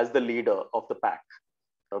yourself as the leader of the pack.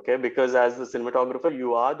 Okay, because as the cinematographer,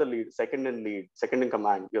 you are the lead, second in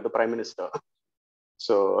command. You're the prime minister.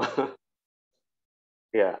 So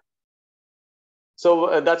yeah.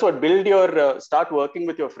 So that's what start working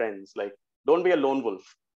with your friends. Like, don't be a lone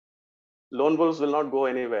wolf. Lone wolves will not go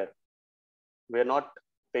anywhere. We're not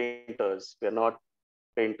painters. We're not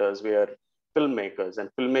painters. We are filmmakers, and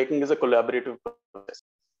filmmaking is a collaborative process.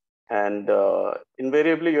 And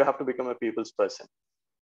invariably, you have to become a people's person,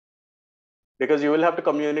 because you will have to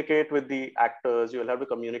communicate with the actors. You will have to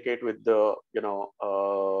communicate with the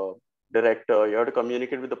director. You have to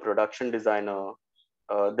communicate with the production designer.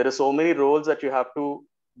 There are so many roles that you have to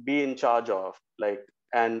be in charge of,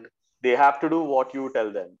 and they have to do what you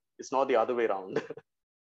tell them. It's not the other way around.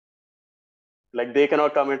 Like, they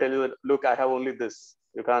cannot come and tell you that, look, I have only this.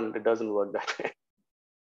 You can't. It doesn't work that way.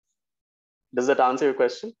 Does that answer your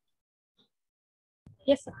question?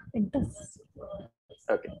 Yes, sir, it does.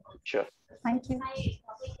 Okay, sure. Thank you.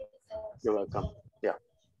 You're welcome. Yeah.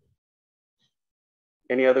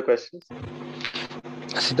 Any other questions?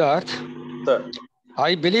 Siddharth, Sir.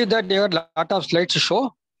 I believe that there are a lot of slides to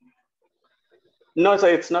show. No, sir,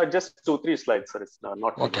 it's not just 2-3 slides, sir. It's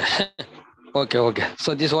not. Okay. Okay.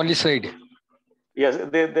 So this only slide. Yes,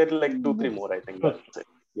 they're like 2-3 more, I think. That's it.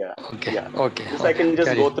 Yeah. Okay. Yeah. Okay. Just I can just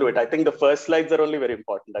Carry. go through it. I think the first slides are only very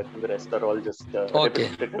important. I think the rest are all just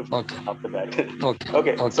repetitive after that.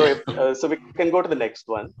 Okay. So we can go to the next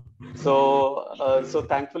one. So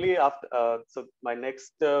thankfully, so my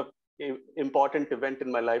next important event in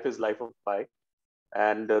my life is Life of Pi,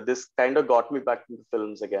 and this kind of got me back into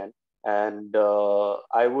films again. And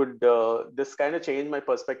this kind of changed my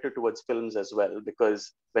perspective towards films as well,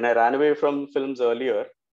 because when I ran away from films earlier,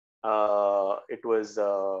 it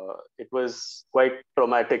was quite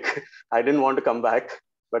traumatic. I didn't want to come back,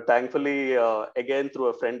 but thankfully, again through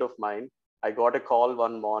a friend of mine, I got a call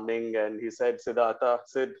one morning, and he said, Siddhartha,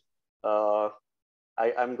 Sid,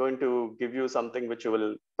 I'm going to give you something which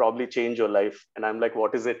will probably change your life. And I'm like,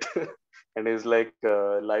 what is it? And he's like,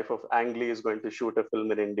 Life of Ang Lee is going to shoot a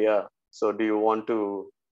film in India. So do you want to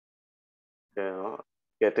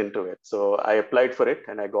get into it? So I applied for it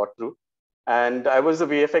and I got through. And I was a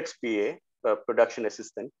VFX PA, production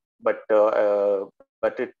assistant, but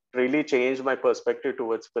it really changed my perspective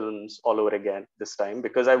towards films all over again this time,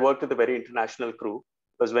 because I worked with a very international crew.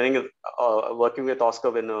 I was working with Oscar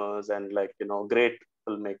winners and great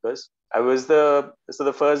filmmakers.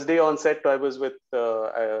 The first day on set, I was with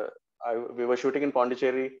we were shooting in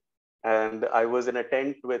Pondicherry, and I was in a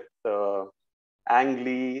tent with Ang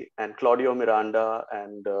Lee and Claudio Miranda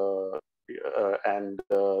and the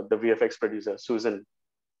VFX producer Susan,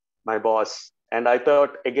 my boss. And I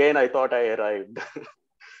thought I arrived.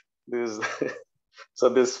 this So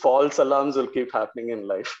this false alarms will keep happening in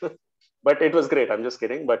life. But it was great. I'm just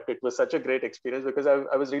kidding. But it was such a great experience, because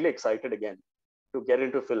I was really excited again to get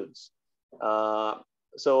into films.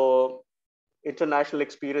 So international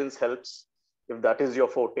experience helps if that is your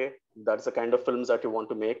forte. That's the kind of films that you want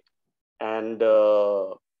to make. And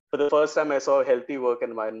for the first time, I saw a healthy work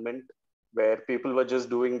environment where people were just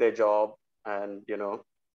doing their job and,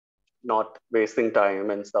 not wasting time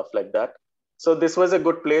and stuff like that. So this was a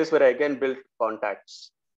good place where I again built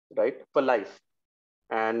contacts, right, for life.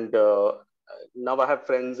 And now I have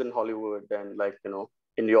friends in Hollywood and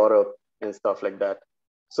in Europe and stuff like that.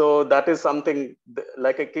 So that is something,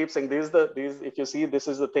 like I keep saying, these if you see, this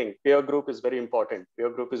is the thing, peer group is very important. Peer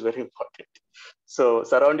group is very important. So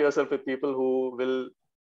surround yourself with people who will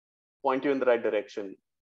point you in the right direction.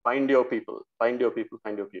 Find your people, find your people,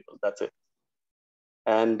 find your people. That's it.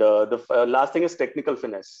 And the last thing is technical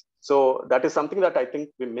finesse. So that is something that I think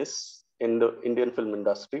we miss in the Indian film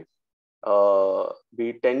industry.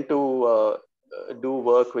 We tend to do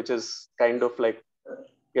work which is kind of like,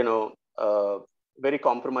 very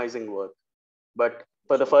compromising work. But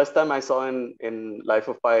for the first time I saw in Life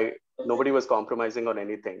of Pi, nobody was compromising on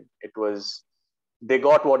anything. It was, they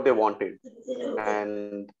got what they wanted.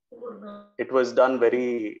 And it was done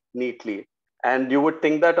very neatly. And you would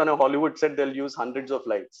think that on a Hollywood set, they'll use hundreds of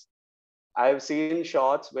lights. I've seen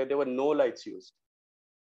shots where there were no lights used.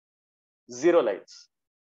 Zero lights.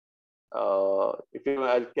 I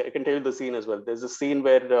can tell you the scene as well. There's a scene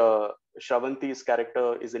where Shravanti's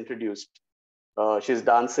character is introduced. She's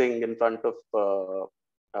dancing in front of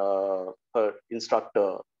her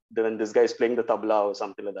instructor. Then this guy is playing the tabla or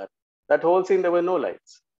something like that. That whole scene, there were no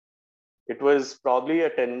lights. It was probably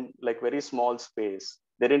a very small space.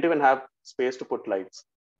 They didn't even have space to put lights.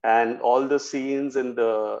 And all the scenes in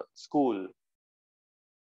the school,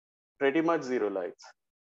 pretty much zero lights.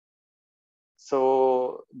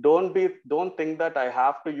 So don't think that I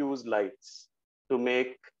have to use lights to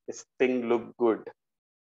make this thing look good.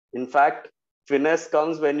 In fact, finesse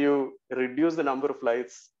comes when you reduce the number of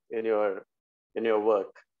lights in your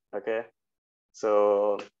work. Okay.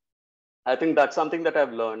 So I think that's something that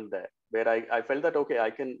I've learned there, where I felt that, okay,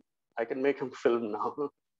 I can make a film now.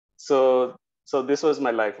 So this was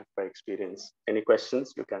my Life of Pi experience. Any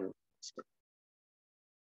questions you can ask.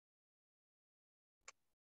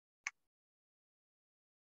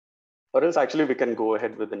 Or else actually we can go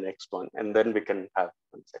ahead with the next one and then we can have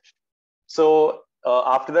one session. So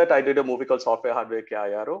after that, I did a movie called Software Hardware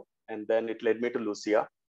Kya Yaaro, and then it led me to Lucia.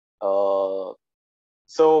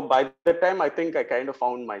 So by that time, I think I kind of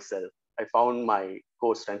found myself. I found my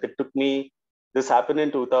core strength. It took me, this happened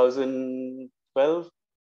in 2012.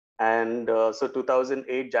 And so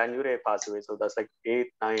 2008, January, I passed away. So that's like 8,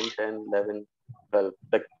 9, 10, 11, 12,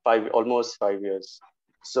 like almost 5 years.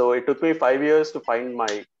 So it took me 5 years to find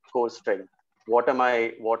my core strength. What kind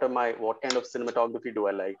of cinematography do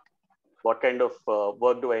I like? What kind of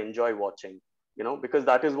work do I enjoy watching? Because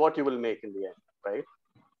that is what you will make in the end, right?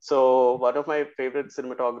 So one of my favorite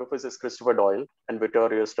cinematographers is Christopher Doyle and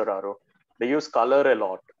Vittorio Storaro. They use color a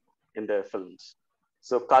lot in their films.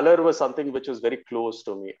 So color was something which was very close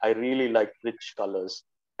to me. I really liked rich colors.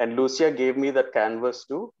 And Lucia gave me that canvas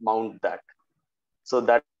to mount that. So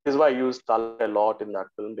that is why I used color a lot in that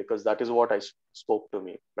film, because that is what I spoke to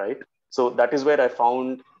me, right? So that is where I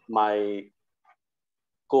found my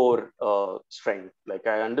core strength. Like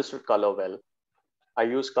I understood color well. I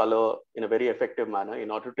use color in a very effective manner in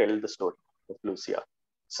order to tell the story of Lucia.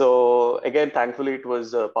 So again, thankfully, it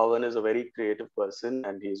was Pawan is a very creative person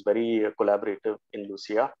and he's very collaborative in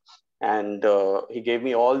Lucia. And he gave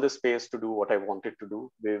me all the space to do what I wanted to do.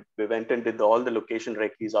 We went and did all the location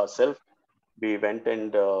recce's ourselves. We went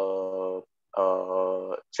and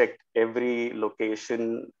checked every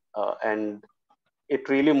location, and it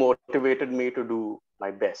really motivated me to do my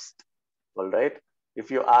best. All right. If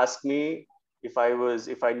you ask me if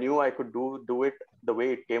I knew I could do it the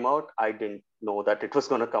way it came out, I didn't know that it was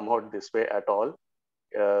going to come out this way at all.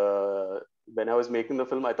 When I was making the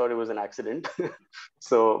film, I thought it was an accident.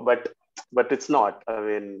 So, but it's not. I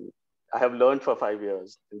mean, I have learned for 5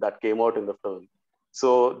 years, and that came out in the film.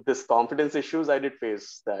 So this confidence issues, I did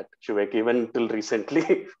face that, Shivek, even till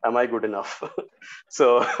recently. Am I good enough?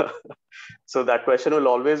 So, so that question will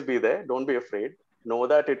always be there. Don't be afraid. Know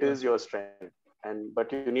that it is your strength,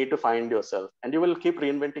 but you need to find yourself, and you will keep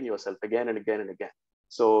reinventing yourself again and again and again.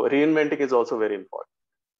 So reinventing is also very important.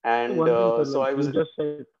 And so I was just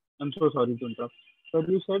said, I'm so sorry to interrupt, but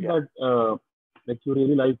you said that like you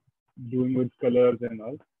really like doing with colors and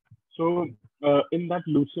all. So in that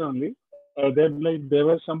Lucia only, there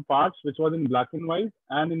were some parts which was in black and white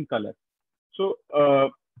and in color. So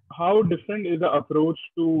how different is the approach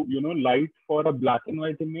to light for a black and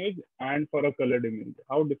white image and for a colored image?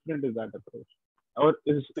 How different is that approach, or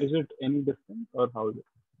is it any different, or how is it?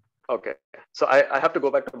 Okay, so I have to go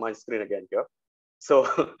back to my screen again here. So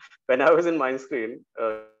when I was in Mindscreen,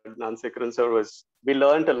 Nansekharan sir we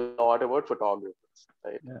learned a lot about photographers.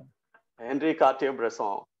 right? Yeah. Henri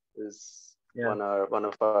Cartier-Bresson is one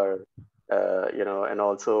of our, and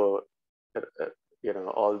also,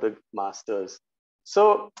 all the masters.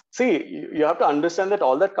 So see, you have to understand that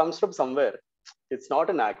all that comes from somewhere. It's not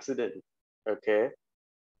an accident. Okay.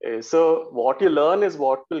 So what you learn is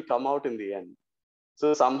what will come out in the end.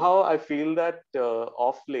 So somehow I feel that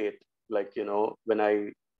off late, like, when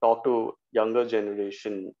I talk to younger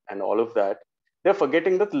generation and all of that, they're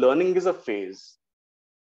forgetting that learning is a phase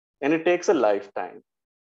and it takes a lifetime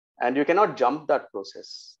and you cannot jump that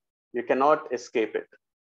process. You cannot escape it.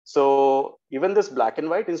 So even this black and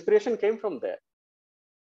white inspiration came from there.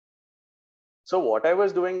 So what I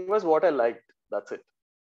was doing was what I liked. That's it.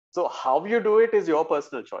 So how you do it is your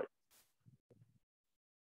personal choice.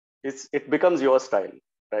 It becomes your style,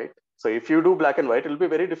 right? So if you do black and white, it'll be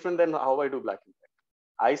very different than how I do black and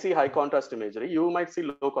white. I see high contrast imagery. You might see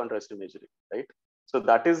low contrast imagery, right? So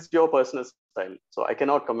that is your personal style. So I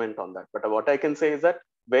cannot comment on that. But what I can say is that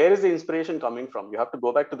where is the inspiration coming from? You have to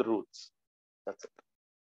go back to the roots. That's it.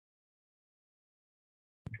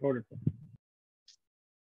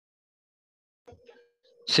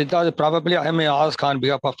 Siddharth, probably I may ask on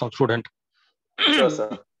behalf of some student. Sure,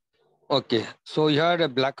 sir. Okay, so you had a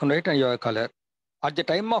black and white and you have a color. At the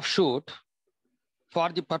time of shoot, for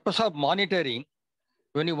the purpose of monitoring,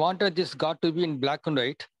 when you wanted this got to be in black and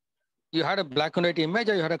white, you had a black and white image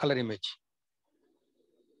or you had a color image?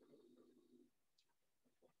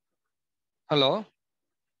 Hello?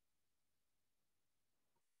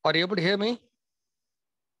 Are you able to hear me?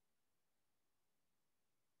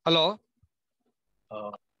 Hello?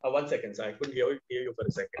 1 second, sir. I couldn't hear you for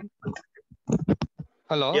a second. 1 second.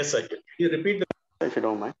 Hello? Yes, sir. Can you repeat the... If you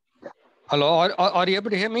don't mind. Yeah. Hello? Are you able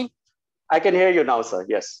to hear me? I can hear you now, sir.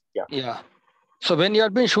 Yes. Yeah. Yeah. So when you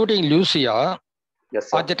have been shooting Lucia, yes,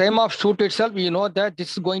 sir. At the time of shoot itself, you know that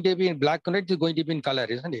this is going to be in black and white, this is going to be in color,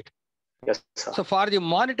 isn't it? Yes, sir. So for the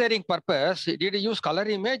monitoring purpose, did you use color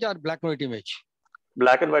image or black and white image?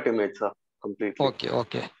 Black and white image, sir. Completely.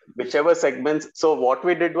 Okay. Whichever segments. So what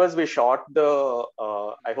we did was we shot the,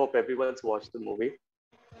 I hope everyone's watched the movie.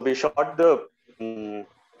 We shot the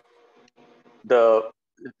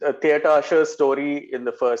theater usher story in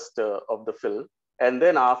the first of the film. And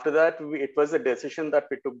then after that, it was a decision that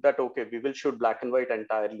we took that, okay, we will shoot black and white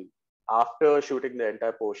entirely after shooting the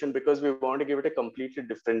entire portion because we want to give it a completely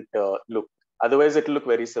different look. Otherwise, it will look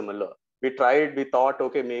very similar. We thought,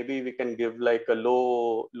 okay, maybe we can give like a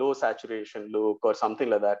low saturation look or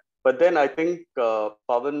something like that. But then I think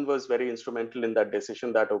Pawan was very instrumental in that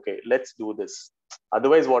decision that, okay, let's do this.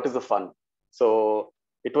 Otherwise, what is the fun? So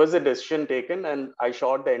it was a decision taken and I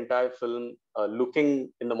shot the entire film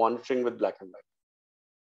looking in the monitoring with black and white.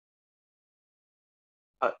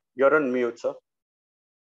 You're on mute, sir.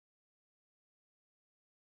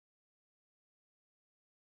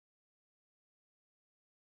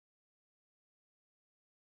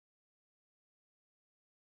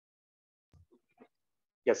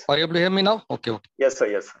 Yes. Are you able to hear me now? Okay. Yes, sir.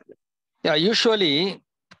 Yes. Yeah, usually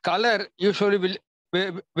color will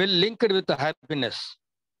link it with the happiness.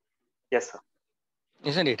 Yes, sir.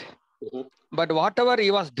 Isn't it? Mm-hmm. But whatever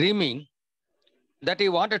he was dreaming, that he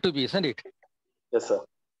wanted to be, isn't it? Yes, sir.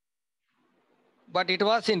 But it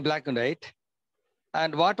was in black and white.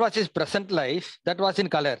 And what was his present life, that was in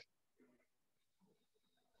color.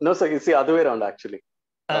 No, sir, it's the other way around, actually.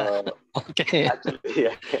 Okay. Actually,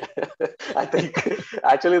 yeah. I think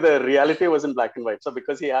actually the reality was in black and white. So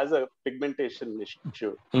because he has a pigmentation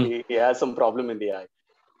issue, he has some problem in the eye.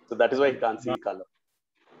 So that is why he can't see color.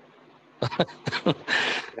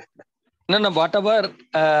 No, whatever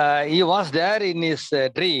he was there in his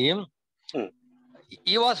dream,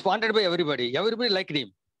 he was wanted by everybody. Everybody liked him.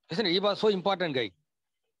 Isn't it? He was so important guy.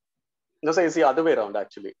 No, sir, it's the other way around,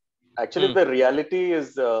 actually. Actually, the reality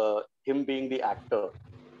is him being the actor.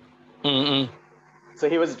 So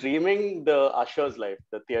he was dreaming the usher's life.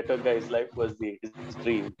 The theater guy's life was his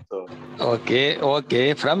dream. So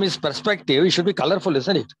Okay. From his perspective, it should be colorful,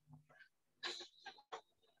 isn't it?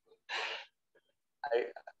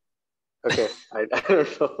 Okay, I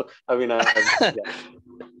don't know. I mean, yeah.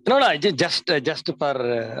 No, just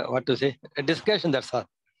for what to say, a discussion. That's all.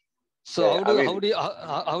 So how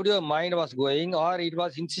do your mind was going, or it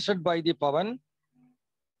was insisted by the Pawan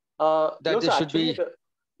that no, there sir, should be?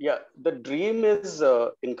 The dream is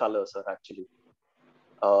in color, sir. Actually,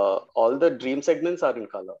 all the dream segments are in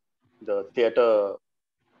color. The theater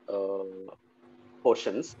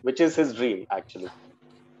portions, which is his dream, actually.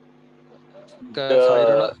 So I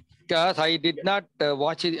don't know. because I did not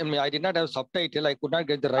watch it. I mean, I did not have subtitle. I could not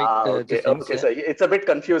get the right okay, things. okay. So it's a bit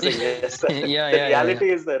confusing. Yes, Yeah, the yeah, yeah, reality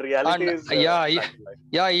yeah. is the reality And is yeah, black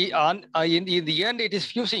and white. in the end, it is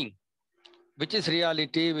fusing, which is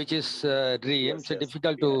reality, which is dream. Yes, So yes,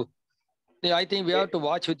 difficult yeah. to. Yeah, I think we have to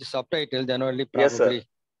watch with the subtitle. Then only Yes, sir. probably.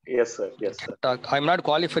 Yes, sir. Yes, sir. Talk. I'm not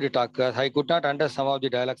qualified to talk. I could not understand some of the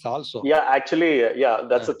dialects also. Yeah, actually, yeah,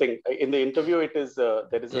 that's the thing. In the interview, it is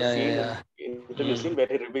there is a Yeah, scene yeah, in interview scene where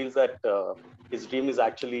he reveals that his dream is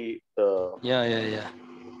actually the yeah.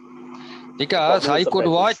 Because problem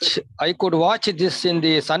with subtitles. I could watch this in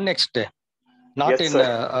the sun next day, not Yes, in. sir.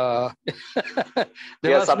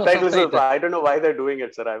 There Yeah, was no subtitles. subtitle. I don't know why they're doing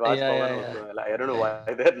it, sir. I've asked Yeah, Pawan yeah, yeah. also. I don't know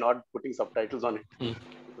why they're not putting subtitles on it. Mm.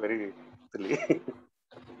 It's very silly.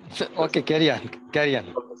 So, okay, carry on, carry on.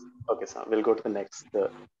 Okay, okay, so we'll go to the next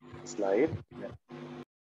slide. Yeah.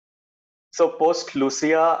 So post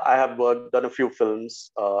Lucia, I have worked on a few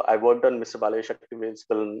films. I worked on Mr. Balay Shaktivel's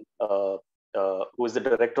film, who is the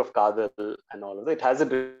director of Kadal and all of that. It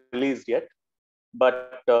hasn't released yet,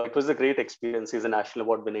 but it was a great experience. He's a national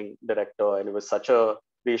award-winning director, and it was such a.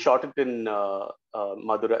 We shot it in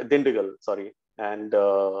Madura, Dindigal, sorry, and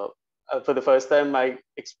for the first time, I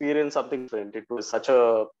experienced something different. It was such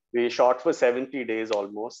a. We shot for 70 days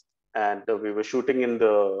almost, and we were shooting in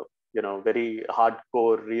the very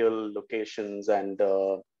hardcore real locations, and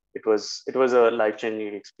it was a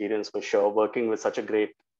life-changing experience for sure, working with such a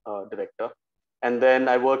great director. And then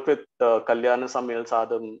I worked with Kalyana Samil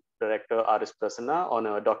Sadam director R.S. Prasanna on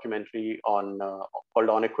a documentary on called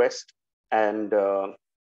On a Quest. And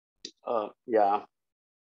yeah,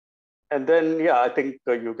 and then I think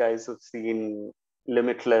you guys have seen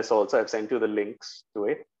Limitless also. I've sent you the links to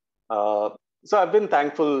it. Uh, so I've been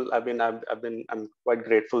thankful. I'm quite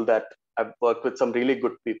grateful that I've worked with some really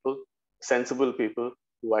good people, sensible people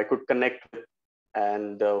who I could connect with,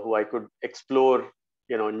 and who I could explore,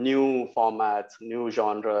 new formats, new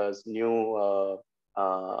genres, new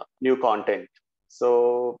content.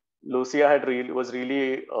 So Lucia was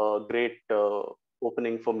really a great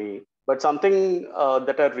opening for me. But something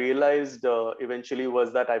that I realized eventually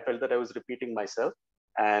was that I felt that I was repeating myself,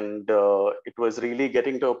 and it was really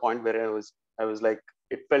getting to a point where I was like,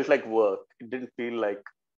 it felt like work. It didn't feel like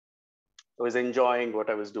I was enjoying what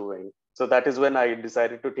I was doing. So that is when I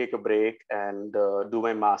decided to take a break and do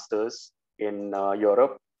my master's in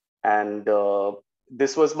Europe. And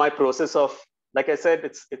this was my process of, like I said,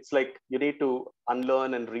 it's like you need to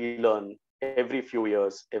unlearn and relearn every few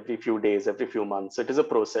years, every few days, every few months. It is a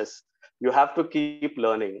process. You have to keep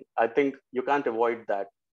learning. I think you can't avoid that.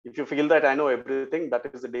 If you feel that I know everything, that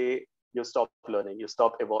is the day you stop learning. You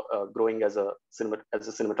stop growing as a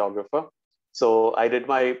cinematographer. So I did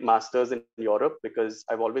my master's in Europe because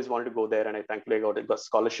I've always wanted to go there, and I thankfully got a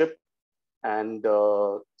scholarship. And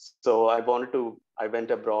so I went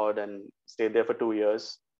abroad and stayed there for 2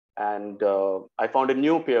 years. And I found a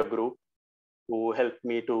new peer group who helped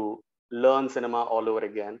me to learn cinema all over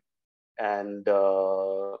again. And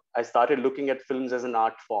I started looking at films as an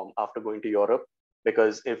art form after going to Europe.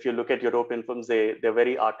 Because if you look at European films, they're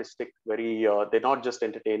very artistic, they're not just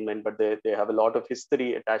entertainment, but they have a lot of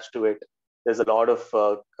history attached to it. There's a lot of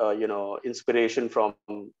inspiration from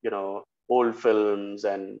old films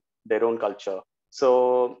and their own culture.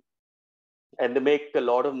 So, and they make a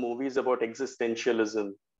lot of movies about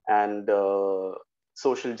existentialism and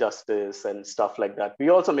social justice and stuff like that. We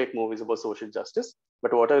also make movies about social justice,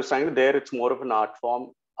 but what I was trying to there, it's more of an art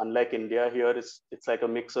form. Unlike India, here it's like a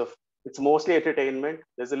mix of, it's mostly entertainment.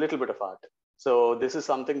 There's a little bit of art. So this is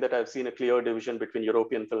something that I've seen a clear division between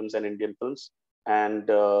European films and Indian films. And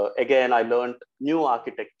again, I learned new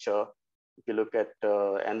architecture. If you look at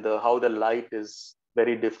how the light is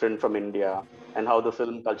very different from India, and how the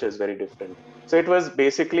film culture is very different. So it was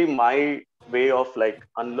basically my way of like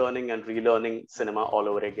unlearning and relearning cinema all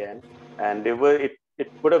over again. And it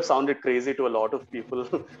would have sounded crazy to a lot of people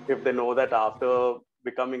if they know that after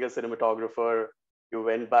becoming a cinematographer, you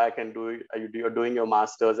went back and you're doing your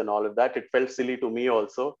masters and all of that. It felt silly to me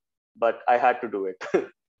also, but I had to do it.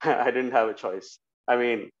 I didn't have a choice. I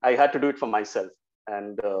mean, I had to do it for myself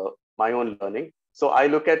and my own learning. So I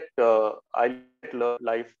look at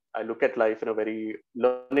life. I look at life in a very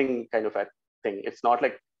learning kind of a thing. It's not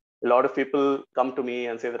like a lot of people come to me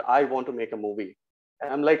and say that I want to make a movie,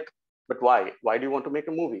 and I'm like, but why? Why do you want to make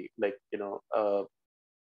a movie? Like,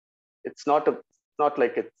 it's not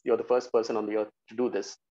like you're the first person on the earth to do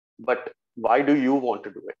this, but why do you want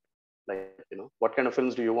to do it? Like, what kind of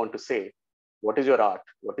films do you want to say? What is your art?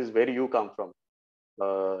 What is where you come from?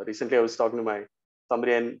 Recently, I was talking to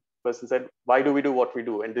somebody, and person said, "Why do we do what we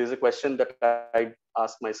do?" And this is a question that I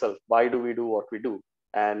ask myself: why do we do what we do?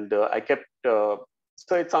 And I kept, so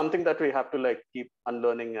it's something that we have to like keep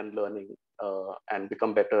unlearning and learning and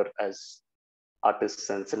become better as artists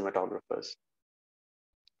and cinematographers.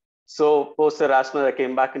 So post Erasmus, I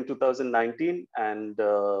came back in 2019 and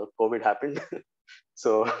COVID happened.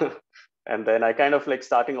 So, and then I kind of like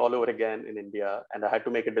starting all over again in India, and I had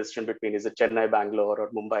to make a decision between is it Chennai, Bangalore,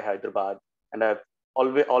 or Mumbai, Hyderabad. And I've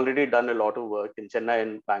already done a lot of work in Chennai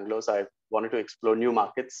and Bangalore, so I wanted to explore new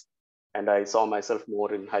markets, and I saw myself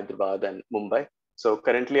more in Hyderabad and Mumbai. So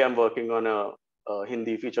currently, I'm working on a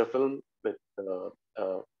Hindi feature film with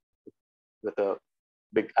a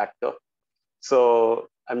big actor. So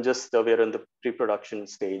I'm just we're in the pre-production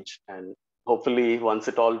stage, and hopefully once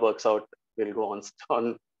it all works out, we'll go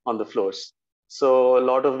on the floors. So a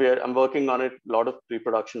lot of I'm working on it, a lot of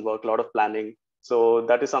pre-production work, a lot of planning. So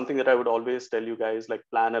that is something that I would always tell you guys, like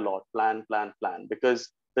plan a lot, plan, because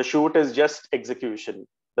the shoot is just execution.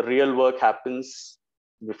 The real work happens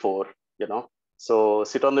before, you know. So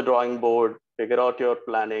sit on the drawing board, figure out your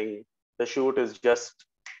planning. The shoot is just,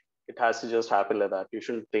 it has to just happen like that. You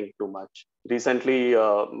shouldn't think too much. Recently,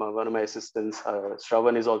 one of my assistants,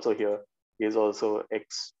 Shravan, is also here. He is also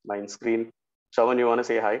ex-Mindscreen. Shravan, you want to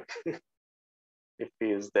say hi? If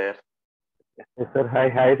he is there. Yeah. Yes, sir.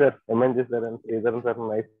 Hi, sir. MNG sir and Sridharan sir.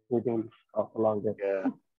 Nice meeting you along there. Yeah,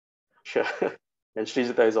 sure. And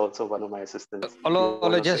Srijita is also one of my assistants.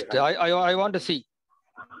 Hello, just I want to see.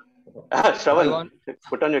 Shravan,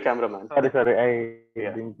 put on your camera, man. Sorry, I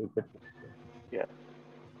didn't do it. Yeah.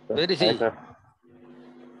 Where is he? It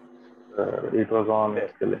was on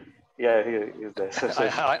actually. Yeah, he is there.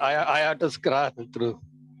 I had to scroll through.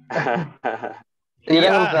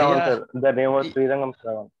 Srirangam Shravan, sir. The name was Srirangam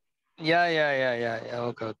Shravan. Yeah.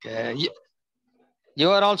 Okay. You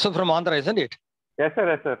are also from Andhra, isn't it? Yes,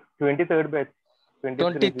 sir. 23rd batch.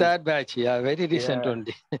 23rd batch. Yeah, very recent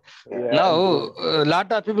only. Yeah, now, a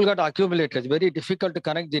lot of people got accumulated. It's very difficult to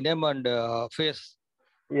connect the name and face.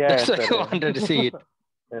 Yeah, that's why I wanted to see it.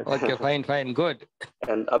 Yes. Okay, fine, good.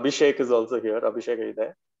 And Abhishek is also here. Abhishek, are you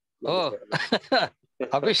there? Oh,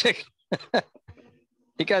 Abhishek.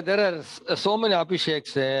 Because there are so many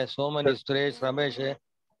Abhisheks, so many Suresh, Ramesh.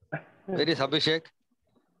 Where is Abhishek?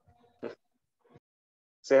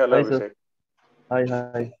 Say hello, Hi,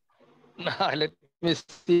 Abhishek. Hi. Let me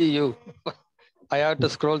see you. I have to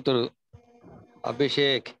scroll through.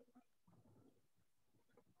 Abhishek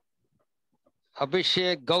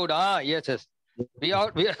Gaud. Yes. We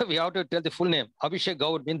have to tell the full name. Abhishek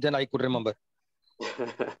Gaud means then I could remember.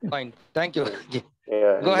 Fine. Thank you.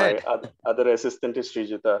 Yeah. Go ahead. My other assistant is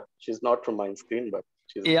Srijita. She's not from Mindscreen, but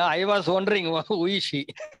she's. Yeah, I was wondering who is she.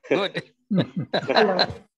 Good. Hello.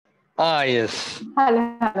 Yes.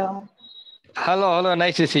 Hello.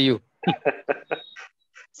 Nice to see you.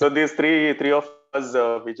 So these three of us,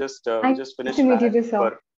 we just finished. To meet you,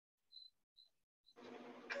 sir.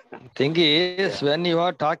 Thing is, when you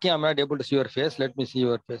are talking, I'm not able to see your face. Let me see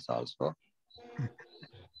your face also.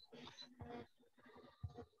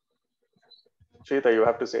 Shrita, you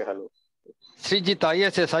have to say hello. Srijita,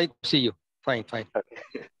 yes, I see you. Fine. Okay.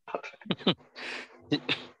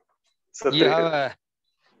 So you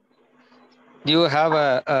have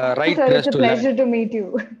a right sir, place it's a to pleasure land. to meet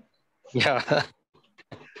you. Yeah.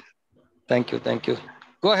 Thank you.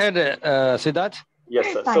 Go ahead, Siddharth.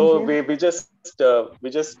 Yes, sir. Thank so you. we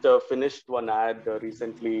just finished one ad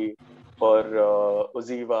recently for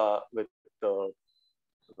Oziva with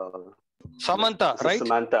Samantha, right?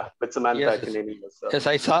 Samantha Yes. Kineni. Yes,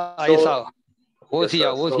 I saw.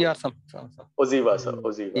 Ozia or something. Oziva, sir.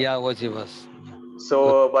 Oziva. Yeah, Oziva.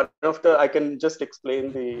 So one of I can just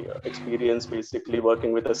explain the experience, basically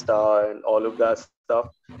working with a star and all of that stuff.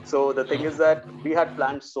 So the thing is that we had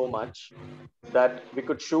planned so much that we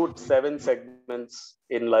could shoot 7 segments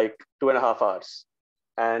in like 2.5 hours.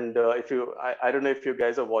 And I don't know if you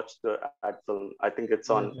guys have watched the ad film. I think it's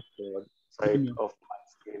on the site of my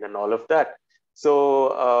screen and all of that.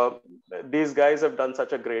 So these guys have done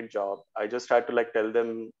such a great job. I just had to like tell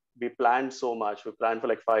them, we planned so much. We planned for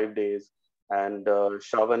like 5 days. And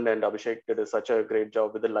Shravan and Abhishek did such a great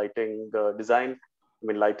job with the lighting design. I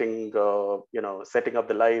mean, lighting, setting up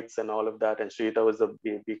the lights and all of that. And Shrita was the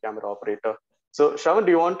B camera operator. So Shravan,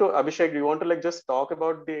 Abhishek, do you want to like just talk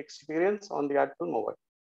about the experience on the ad film or what?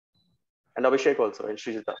 And Abhishek also, and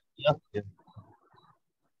Srijita. Yeah.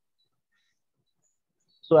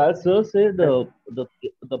 So as Sir said, the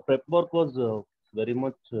prep work was very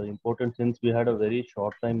much important, since we had a very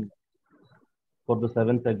short time for the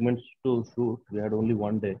 7 segments to shoot. We had only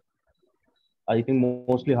 1 day. I think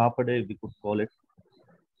mostly half a day we could call it.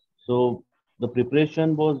 So the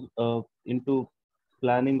preparation was into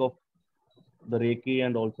planning of the Reiki,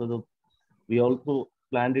 and also we also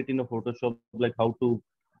planned it in a Photoshop, like how to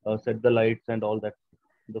set the lights and all that,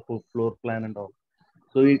 the floor plan and all.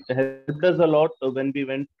 So it helped us a lot when we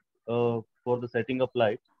went for the setting up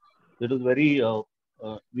lights. It was very,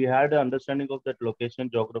 we had an understanding of that location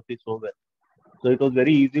geography so well. So it was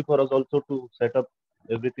very easy for us also to set up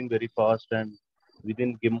everything very fast and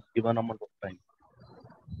within given amount of time.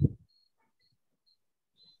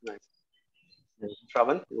 Nice. Yes.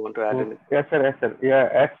 Shravan, you want to add anything? Yes, sir. Yes, sir. Yeah,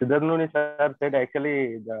 as Siddhartha Nuni sir said,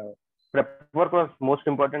 actually the prep work was most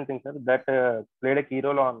important thing, sir. That played a key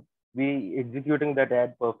role on we executing that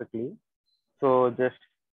ad perfectly. So just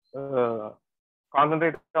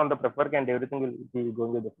concentrate on the prep work and everything will be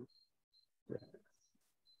going with the flow.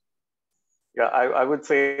 Yeah, I would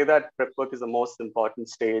say that prep work is the most important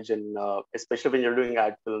stage, and especially when you're doing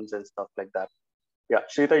ad films and stuff like that. Yeah,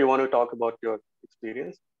 Shrita, you want to talk about your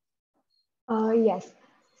experience? Yes.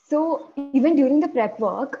 So even during the prep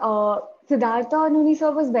work, Siddhartha Nuni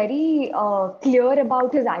sir was very clear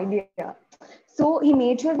about his idea. So he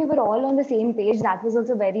made sure we were all on the same page. That was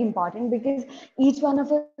also very important because each one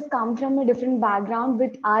of us come from a different background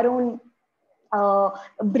with our own,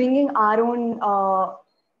 bringing our own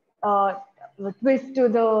uh, twist to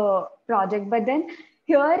the project. But then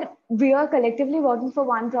here we are collectively working for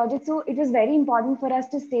one project. So it was very important for us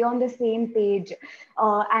to stay on the same page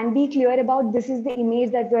and be clear about this is the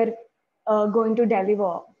image that we're going to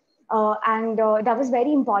deliver. And that was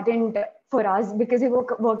very important for us because we were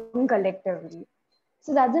working collectively.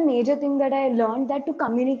 So that's a major thing that I learned, that to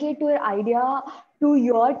communicate your idea to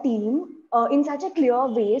your team in such a clear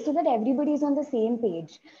way so that everybody is on the same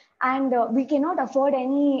page. And we cannot afford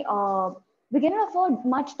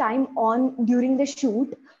much time on during the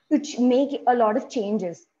shoot to make a lot of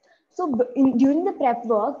changes. So during the prep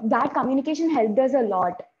work, that communication helped us a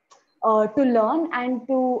lot to learn and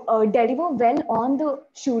to deliver well on the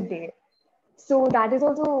shoot day. So that is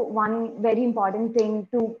also one very important thing,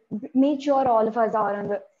 to make sure all of us are on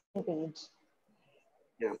the same page.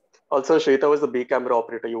 Yeah. Also, Shrita was the B camera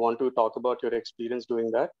operator. You want to talk about your experience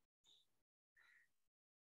doing that?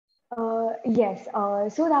 Yes.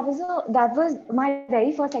 So that was my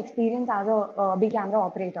very first experience as a B camera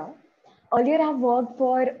operator. Earlier, I've worked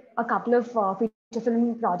for a couple of feature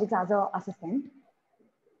film projects as an assistant.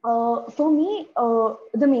 For me,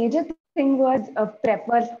 the major thing was prep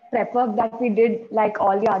work that we did, like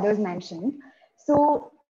all the others mentioned.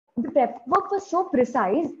 So the prep work was so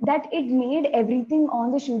precise that it made everything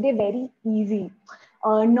on the shoot day very easy.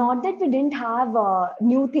 Not that we didn't have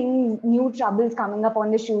new things, new troubles coming up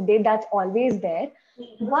on the shoot day, that's always there.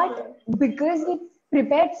 But because we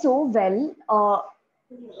prepared so well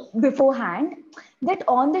beforehand, that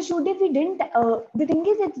on the shoot day we didn't, the thing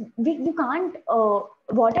is, you can't,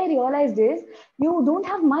 what I realized is you don't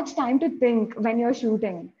have much time to think when you're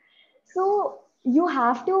shooting. So you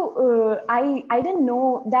have to, I didn't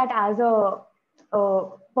know that as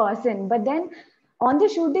person, but then on the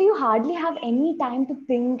shoot day, you hardly have any time to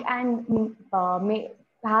think and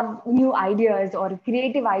have new ideas or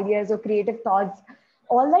creative thoughts.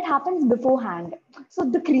 All that happens beforehand. So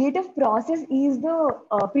the creative process is the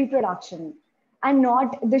pre-production and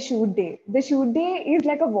not the shoot day. The shoot day is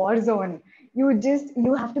like a war zone. You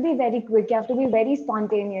have to be very quick. You have to be very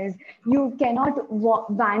spontaneous. You cannot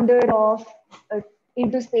wander off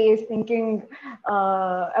into space thinking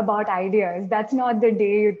about ideas. That's not the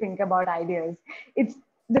day you think about ideas. It's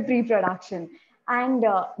the pre-production, and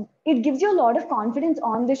it gives you a lot of confidence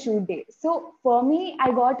on the shoot day. So for me,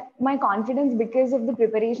 I got my confidence because of the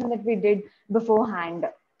preparation that we did beforehand,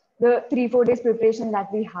 the 3-4 days preparation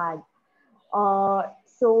that we had.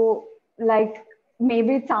 So like,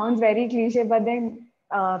 maybe it sounds very cliche, but then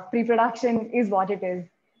pre-production is what it is.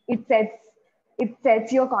 It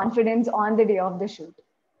sets your confidence on the day of the shoot.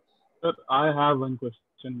 Sir, I have one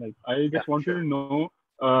question. Like, I just wanted to know,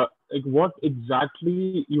 like, what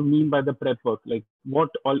exactly you mean by the prep work? Like, what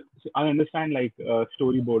all? I understand, like,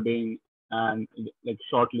 storyboarding and like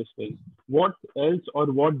shortlisting. What else or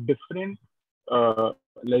what different,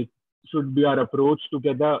 like, should be our approach to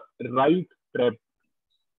get the right prep?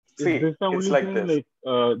 Is See, this the it's only like thing, this. like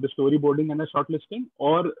the storyboarding and the shortlisting,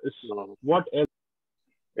 or No, what else?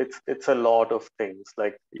 it's a lot of things.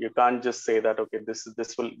 Like, you can't just say that, okay, this is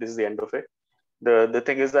the end of it. The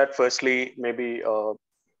thing is that, firstly, maybe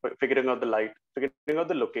figuring out the light, figuring out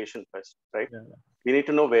the location first, right? Yeah. We need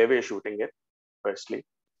to know where we're shooting it firstly.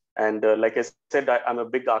 And like I said, I'm a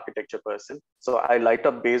big architecture person, so I light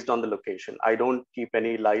up based on the location. I don't keep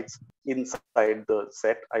any lights inside the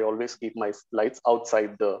set. I always keep my lights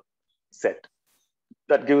outside the set.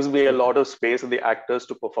 That gives me a lot of space for the actors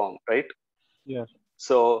to perform, right? Yes.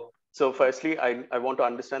 So firstly, I want to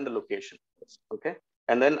understand the location first, okay?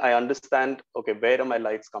 And then I understand, okay, where are my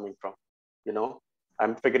lights coming from? You know,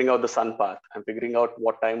 I'm figuring out the sun path. I'm figuring out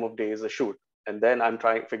what time of day is a shoot. And then I'm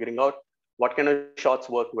figuring out what kind of shots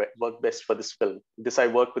work best for this film. This I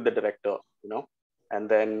work with the director, you know. And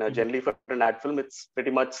then generally for an ad film, it's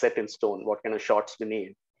pretty much set in stone, what kind of shots we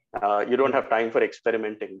need. You don't have time for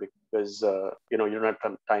experimenting because, you know, you don't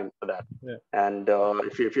have time for that. Yeah. And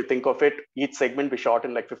if you think of it, each segment we shot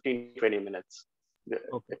in like 15, 20 minutes.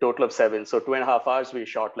 Okay. A total of 7. So 2.5 hours we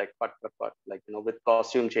shot like part, like, you know, with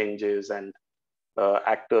costume changes and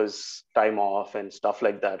actors time off and stuff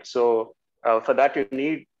like that. So for that, you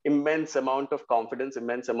need immense amount of confidence,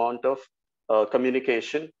 immense amount of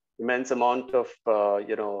communication, immense amount of,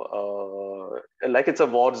 you know, like it's a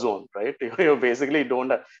war zone, right? You basically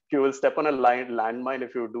don't, you will step on a landmine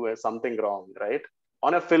if you do something wrong, right?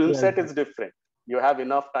 On a film set, it's different. You have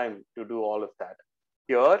enough time to do all of that.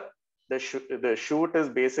 Here, the shoot is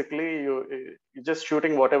basically you're just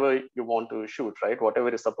shooting whatever you want to shoot, right?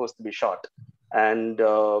 Whatever is supposed to be shot. And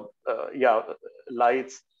yeah,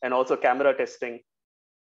 lights and also camera testing.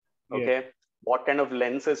 Okay, what kind of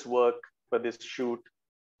lenses work for this shoot?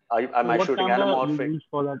 Am I shooting anamorphic? You used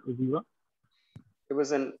for that, Aviva? It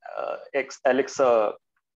was an Alexa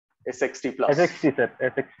SXT Plus. SXT, sir.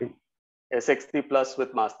 SXT. SXT Plus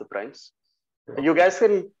with Master Primes. You guys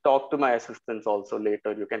can talk to my assistants also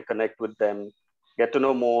later. You can connect with them, get to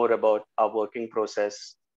know more about our working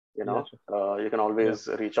process. You know, you can always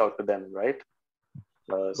reach out to them, right?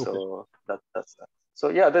 So that's that. So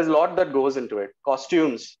yeah, there's a lot that goes into it.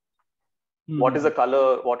 Costumes. What is the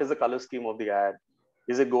color? What is the color scheme of the ad?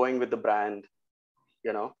 Is it going with the brand?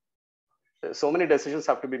 You know, so many decisions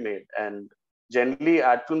have to be made. And generally,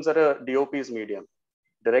 ad films are a DOP's medium.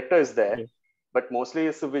 Director is there, but mostly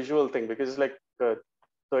it's a visual thing because it's like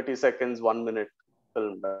 30 seconds, 1 minute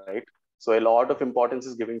film, right? So a lot of importance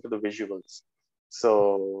is given to the visuals.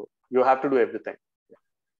 So you have to do everything.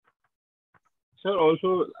 Sir,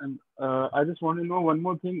 also, I just want to know one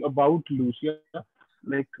more thing about Lucia.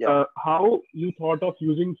 Like how you thought of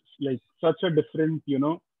using like such a different, you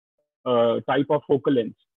know, type of focal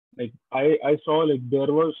length. Like I saw like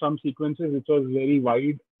there were some sequences which was very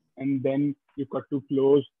wide and then you cut to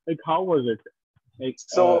close. Like how was it? Like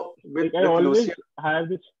so with I always Lucia... have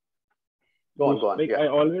this. Go on. Like I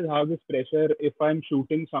always have this pressure if I'm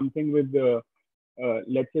shooting something with the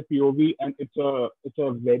let's say POV and it's a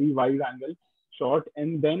very wide angle shot,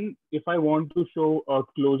 and then if I want to show a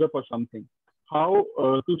close up or something, how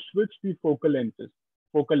to switch the focal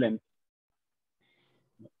length.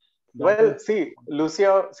 Well, see,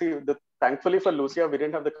 Lucia, thankfully for Lucia, we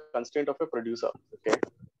didn't have the constraint of a producer. Okay.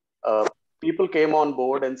 People came on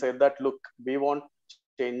board and said that, look, we want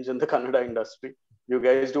change in the Kannada industry. You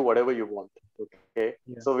guys do whatever you want. Okay.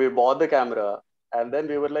 So we bought the camera and then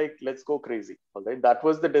we were like, let's go crazy. Okay. That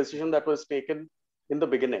was the decision that was taken in the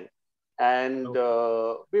beginning. And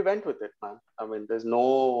we went with it, man. I mean, there's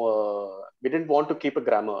no, we didn't want to keep a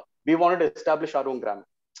grammar. We wanted to establish our own grammar.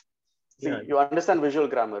 See, you understand visual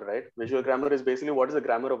grammar, right? Visual grammar is basically what is the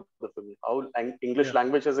grammar of the film. How English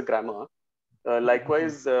language has a grammar.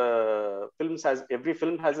 Likewise, every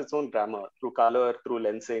film has its own grammar through color, through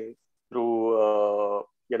lensing, through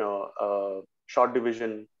shot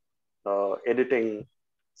division, editing.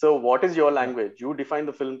 So, what is your language? You define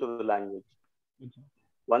the film to the language.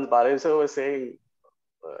 Once Balaji was saying,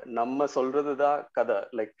 "Namma solradhu da kada,"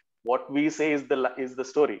 like what we say is the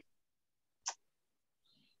story.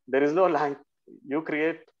 There is no language. You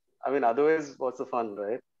create. I mean, otherwise, what's the fun,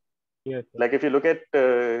 right? Yes. Like if you look at,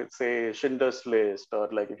 say, Schindler's List, or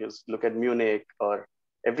like if you look at Munich, or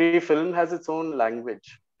every film has its own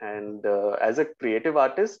language. And as a creative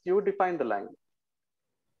artist, you define the language.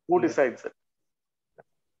 Who decides it?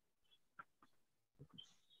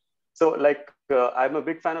 So, like, I'm a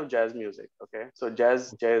big fan of jazz music. Okay, so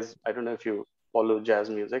jazz. I don't know if you follow jazz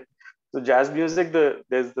music. So jazz music,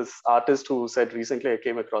 there's this artist who said recently, I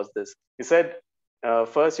came across this. He said,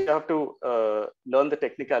 first you have to learn the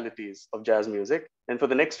technicalities of jazz music. And for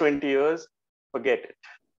the next 20 years, forget it.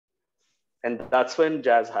 And that's when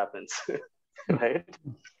jazz happens, right?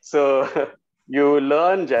 So you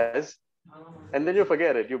learn jazz and then you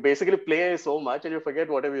forget it. You basically play so much and you forget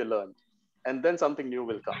whatever you learned. And then something new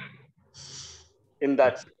will come in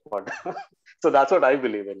that spot. So that's what I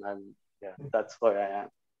believe in. That's why I am.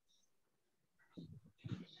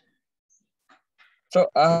 So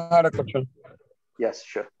I had a question. Yes,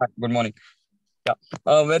 sure. Hi, good morning. Yeah.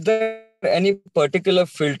 Were there any particular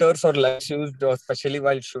filters or lights used, especially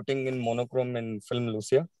while shooting in monochrome in film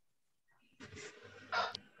Lucia?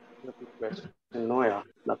 No,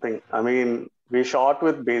 nothing. I mean, we shot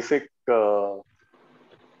with basic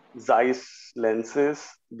Zeiss lenses,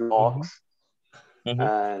 blocks,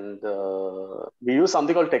 and we use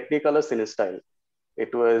something called Technicolor CineStyle.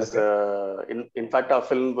 It was, in fact, our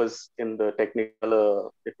film was in the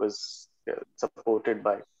Technicolor, it was supported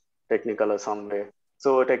by Technicolor some way.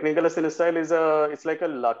 So Technicolor CineStyle is it's like a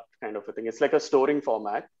LUT kind of a thing. It's like a storing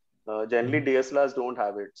format. Generally, DSLRs don't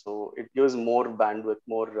have it. So it gives more bandwidth,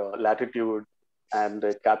 more latitude, and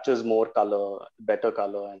it captures more color, better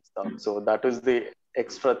color and stuff. So that is the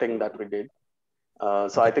extra thing that we did.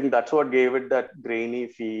 So I think that's what gave it that grainy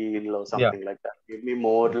feel or something like that. Gave me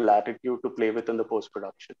more latitude to play with in the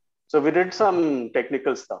post-production. So we did some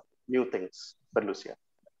technical stuff, new things for Lucia.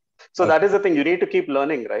 So that is the thing. You need to keep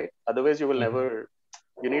learning, right? Otherwise, you will never.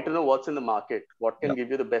 You need to know what's in the market, what can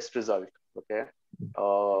give you the best result. Okay.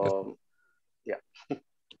 Yeah.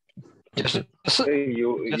 Just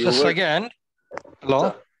a second. Hello.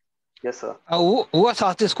 Sir. Yes, sir. Who has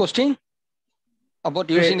asked this question about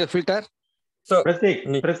using a filter? So, Pratik.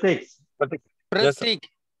 Yes,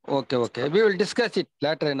 Okay. We will discuss it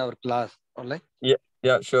later in our class. All right?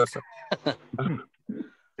 Yeah, sure, sir.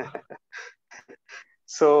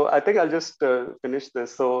 So I think I'll just finish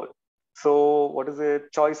this. So what is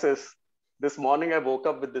it? Choices. This morning I woke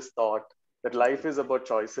up with this thought that life is about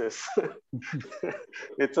choices.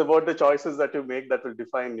 It's about the choices that you make that will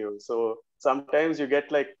define you. So sometimes you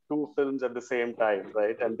get like 2 films at the same time,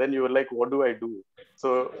 right? And then you're like, what do I do?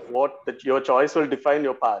 So your choice will define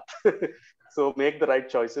your path. So make the right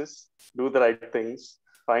choices, do the right things,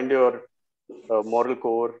 find your moral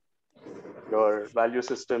core, your value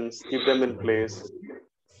systems, keep them in place.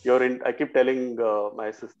 I keep telling my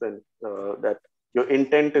assistant that your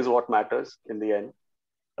intent is what matters in the end.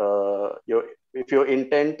 If your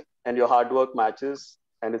intent and your hard work matches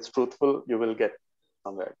and it's truthful, you will get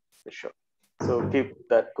somewhere for sure. So keep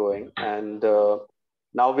that going. And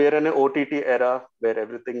now we're in an OTT era where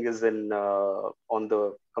everything is on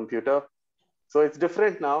the computer. So it's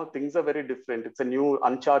different now. Things are very different. It's a new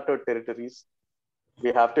uncharted territories.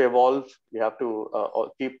 We have to evolve. We have to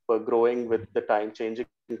keep growing with the changing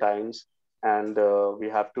times, and we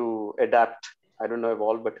have to adapt. I don't know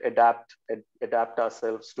evolve, but adapt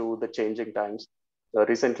ourselves to the changing times.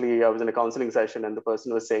 Recently, I was in a counseling session, and the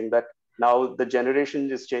person was saying that now the generation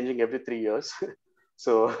is changing every 3 years.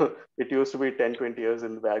 So it used to be 10, 20 years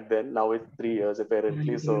in back then. Now it's 3 years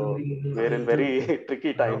apparently. So we're in very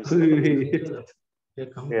tricky times.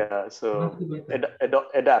 Yeah. So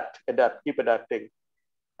adapt, keep adapting.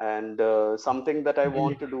 And something that I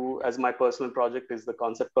want to do as my personal project is the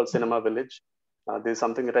concept called Cinema Village. There's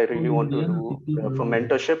something that I really want to do for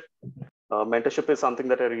mentorship. Mentorship is something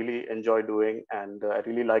that I really enjoy doing, and I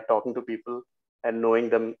really like talking to people and knowing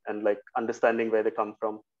them and like understanding where they come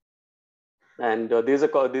from. And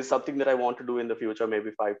there's something that I want to do in the future,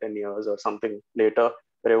 maybe 5-10 years or something later,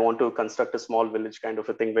 where I want to construct a small village kind of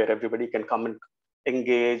a thing where everybody can come and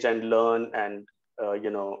engage and learn and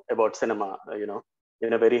about cinema,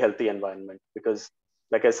 in a very healthy environment. Because,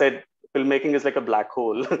 like I said, filmmaking is like a black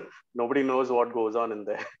hole. Nobody knows what goes on in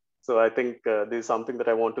there. So I think there's something that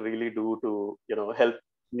I want to really do to help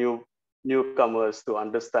newcomers to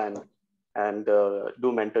understand and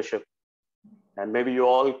do mentorship. And maybe you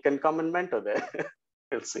all can come and mentor there.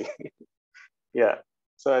 We'll see. Yeah.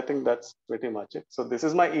 So I think that's pretty much it. So this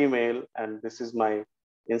is my email and this is my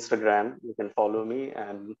Instagram. You can follow me,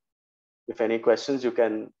 and if any questions, you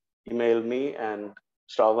can email me, and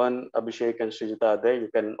Shravan, Abhishek, and Srijita are there. You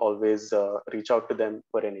can always reach out to them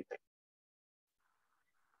for anything.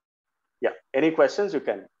 Yeah. Any questions, you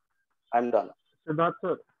can. I'm done.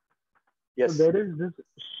 Siddhartha, yes. So there is this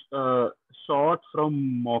shot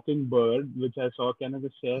from Mockingbird, which I saw. Can I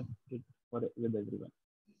just share it with everyone?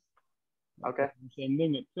 Okay. I'm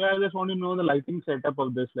sending it. So I just want to know the lighting setup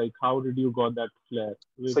of this. Like, how did you got that flare?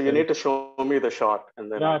 So you need to show me the shot,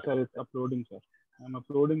 and then. Yeah, sir. It's uploading, sir. I'm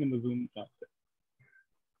uploading in the Zoom chat.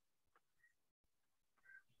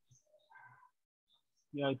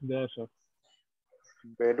 Yeah, it's there, sir.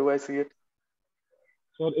 Where do I see it?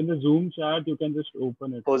 Sir, in the Zoom chat, you can just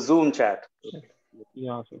open it. Oh, Zoom chat.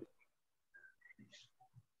 Yeah, sir.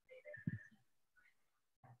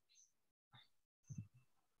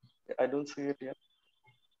 I don't see it yet.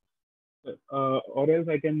 Or else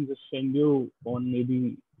I can just send you on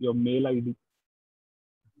maybe your mail ID.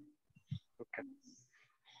 Okay.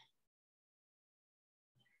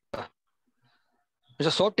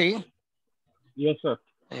 Mr. Soti? Yes, sir.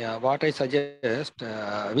 Yeah, what I suggest,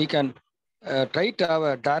 we can try to have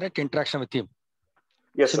a direct interaction with him.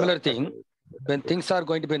 Yes, Similar sir. thing, when things are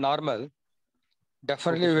going to be normal,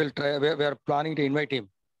 definitely we will try. We are planning to invite him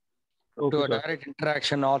to a direct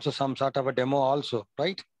interaction, also some sort of a demo also,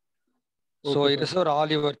 right? So erase all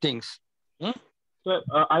your things. So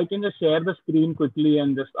I can just share the screen quickly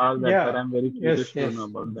and just ask that. Yeah. Sir, I'm very curious Yes. to know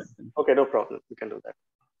about that. Okay, no problem. We can do that.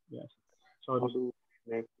 Yes. Sorry. How to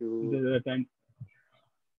make you... The time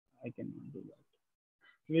I cannot do that.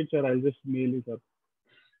 Wait, sir. I'll just mail you, sir.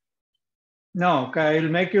 No, I'll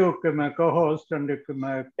make you my co-host and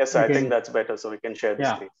yes, I think that's better. So we can share the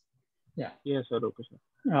screen. Yeah. Yes, sir. Okay, sir.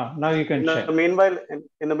 Now you can share. In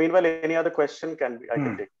the meanwhile, any other question I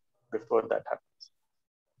can take before that happens.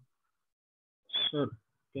 Sir,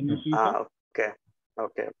 can you see? Okay.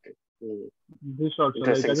 This also,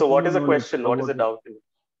 interesting. So what is the question? What is the doubt?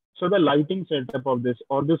 So the lighting setup of this,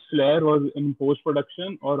 or this flare was in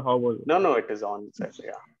post-production, or how was it? No, it is on set.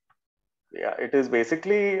 Yeah, it is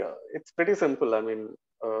basically, it's pretty simple. I mean,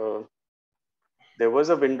 there was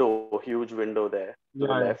a window, huge window there to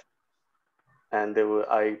the left. And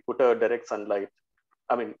I put a direct sunlight,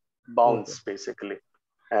 bounce basically.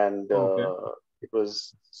 And it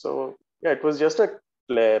was, it was just a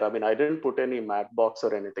flare. I didn't put any matte box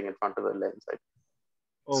or anything in front of the lens.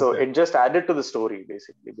 So it just added to the story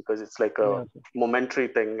basically, because it's like a momentary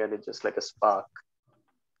thing and it's just like a spark.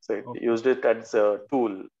 So it used it as a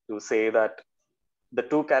tool to say that the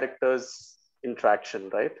two characters interaction,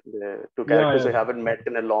 right? The two characters who haven't met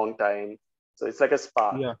in a long time. So it's like a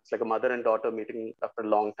spark. It's like a mother and daughter meeting after a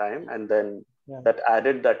long time. And then that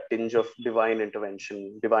added that tinge of divine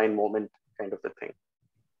intervention, divine moment kind of a thing.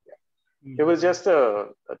 It was just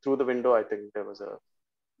through the window, I think there was a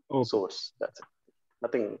source. That's it.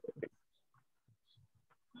 Nothing.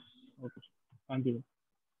 Okay. Thank you.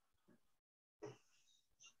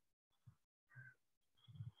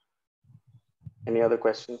 Any other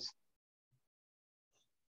questions?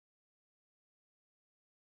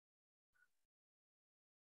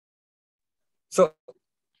 So,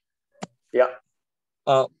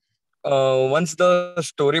 once the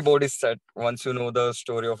storyboard is set, once you know the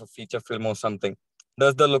story of a feature film or something,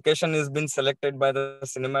 does the location is been selected by the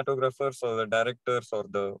cinematographers or the directors or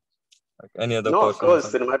any other person? No, of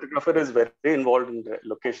course, cinematographer is very involved in the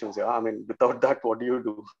locations. Yeah, without that, what do you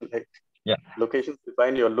do? Locations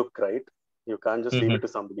define your look, right? You can't just leave it to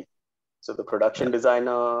somebody. So the production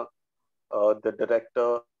designer, the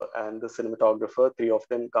director, and the cinematographer, three of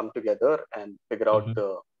them come together and figure out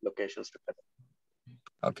the locations together.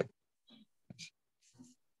 Okay.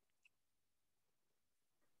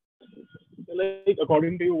 Like,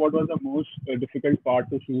 according to you, what was the most difficult part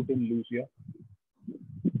to shoot in Lucia?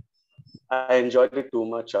 I enjoyed it too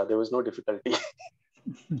much. There was no difficulty.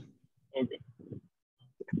 Okay.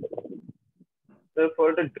 So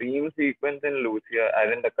for the dream sequence in Lucia,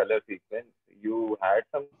 as in the color sequence, you had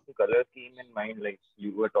some color scheme in mind, like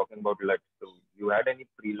you were talking about LUT. So you had any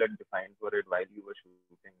pre-LUT defined for it while you were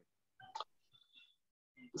shooting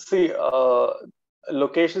it? See,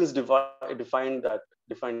 locations define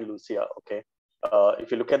Lucia. Okay.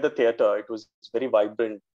 If you look at the theater, it was very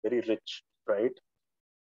vibrant, very rich, right?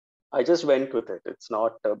 I just went with it. It's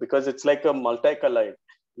not because it's like a multicolored.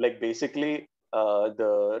 Like basically,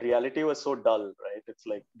 the reality was so dull, right? It's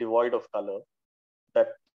like devoid of color.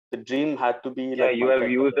 That the dream had to be like. You have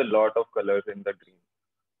used a lot of colors in the dream.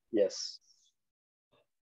 Yes.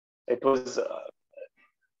 It was.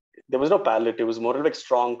 There was no palette. It was more like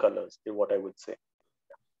strong colors. Is what I would say.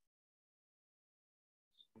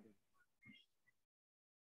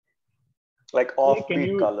 Like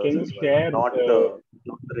offbeat colors. Can you share? Not the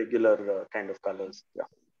regular kind of colors.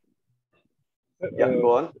 Yeah,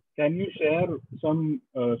 go on. Can you share some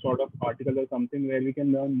sort of article or something where we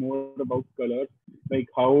can learn more about colors, like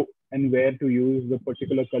how and where to use the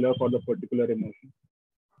particular color for the particular emotion?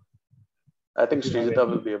 I think Srijata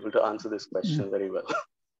will be able to answer this question very well.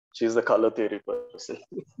 She's the color theory person.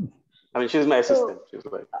 She's my assistant. She's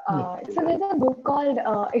like, so there's a book called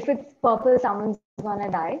If It's Purple, Someone's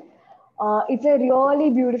Gonna Die. It's a really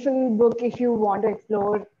beautiful book if you want to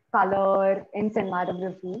explore color in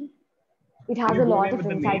cinematography. It has a lot of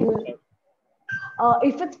insight.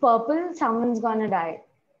 If it's purple, someone's gonna die.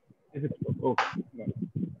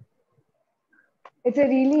 It's a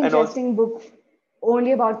really interesting book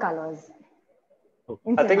only about colors.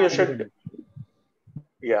 I think you should.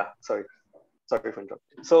 Yeah, sorry for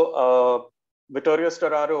interrupting. So Vittorio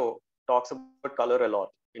Storaro talks about color a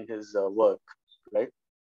lot in his work, right?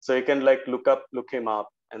 So you can like look him up,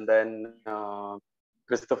 and then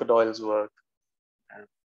Christopher Doyle's work.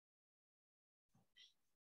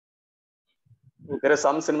 There are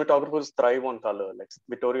some cinematographers thrive on color. Like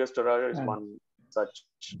Vittorio Storaro is one such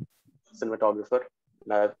cinematographer.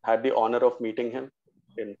 And I've had the honor of meeting him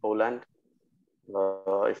in Poland.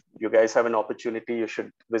 If you guys have an opportunity, you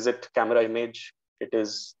should visit Camera Image. It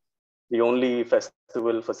is the only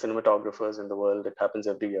festival for cinematographers in the world. It happens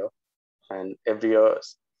every year, and every year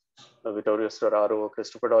Vittorio Storaro,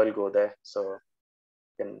 Christopher Doyle go there, so you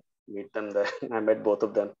can meet them there. I met both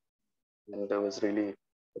of them, and it was really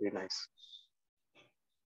very nice.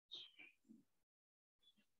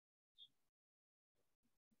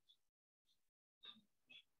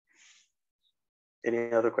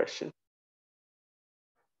 Any other question?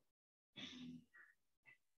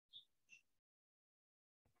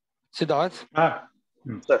 Siddharth,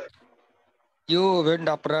 sir. You went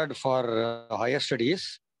abroad for higher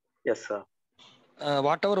studies. Yes, sir.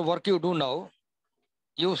 Whatever work you do now,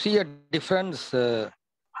 you see a difference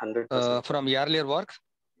 100% from earlier work?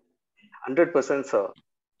 100%, sir.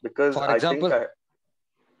 Because for example,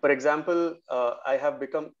 for example,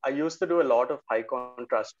 I used to do a lot of high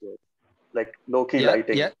contrast work, like low-key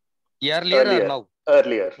lighting. Earlier or now?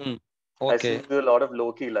 Earlier. Okay. I used to do a lot of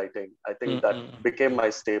low-key lighting. I think that became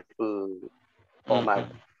my staple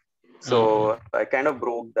format. So I kind of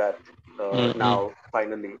broke that now,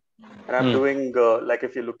 finally. And I'm doing, like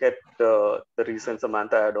if you look at the recent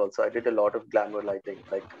Samantha ad also, I did a lot of glamour lighting,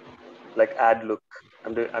 like ad look.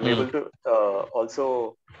 I'm able to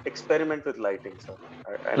also experiment with lighting, sir,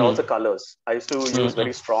 and also colors. I used to use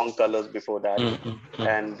very strong colors before that.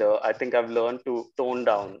 And I think I've learned to tone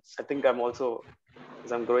down. I think I'm also,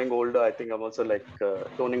 as I'm growing older, I think I'm also like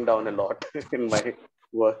toning down a lot in my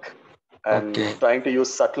work. And trying to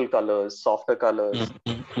use subtle colors, softer colors,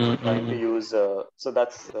 trying to use, so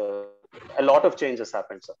that's a lot of changes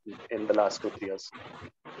happened, sir, in the last 2-3 years.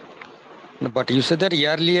 But you said that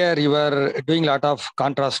earlier you were doing a lot of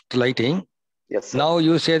contrast lighting. Yes, sir. Now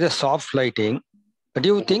you say the soft lighting. But do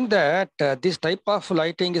you think that this type of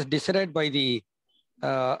lighting is decided by the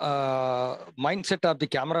mindset of the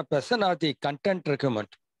camera person or the content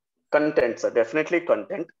requirement? Content, sir. Definitely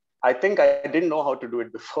content. I think I didn't know how to do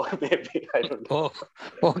it before. Maybe I don't know.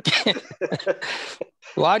 Oh, okay.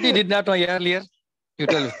 What you did not know earlier? You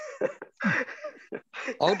tell me.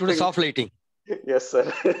 How to do soft lighting? Yes,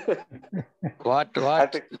 sir. What?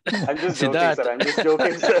 I'm just joking, sir. I'm just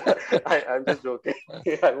joking, sir. I'm just joking.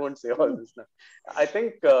 I won't say all this now. I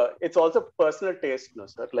think it's also personal taste, no,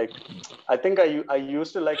 sir. Like, I think I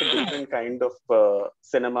used to like a different kind of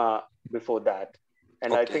cinema before that.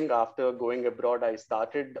 And I think after going abroad, I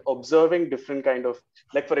started observing different kind of,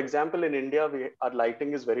 like, for example, in India, our light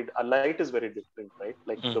is very different, right?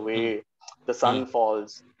 Like the way the sun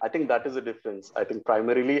falls. I think that is a difference. I think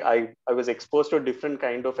primarily I was exposed to a different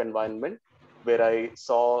kind of environment where I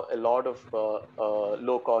saw a lot of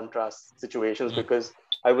low contrast situations because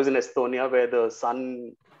I was in Estonia where the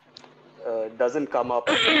sun doesn't come up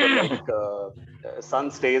for like sun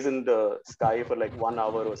stays in the sky for like 1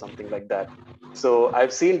 hour or something like that. So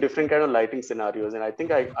I've seen different kind of lighting scenarios, and I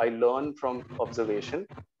think I learned from observation,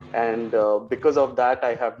 and because of that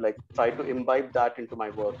I have like tried to imbibe that into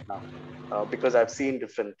my work now, because I've seen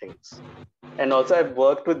different things. And also I've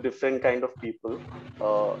worked with different kind of people,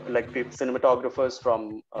 like cinematographers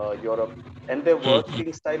from Europe, and their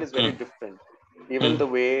working style is very different. Even the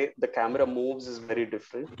way the camera moves is very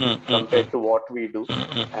different compared to what we do.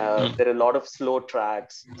 There are a lot of slow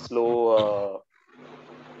tracks,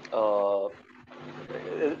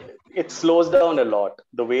 it slows down a lot.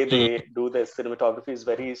 The way they do the cinematography is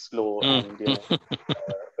very slow and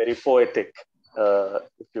very poetic,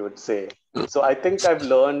 if you would say. So I think I've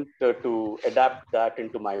learned to adapt that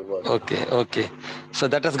into my work. Okay. So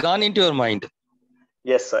that has gone into your mind.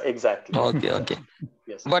 Yes, sir. Exactly. Okay.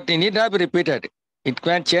 Yes. But it need not be repeated. It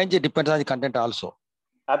can change. It depends on the content also.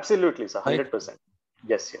 Absolutely, sir. 100%. Right?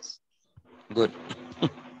 Yes. Good.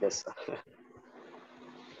 Yes, sir.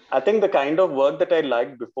 I think the kind of work that I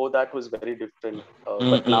liked before that was very different.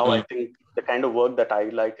 But now I think the kind of work that I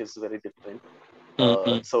like is very different.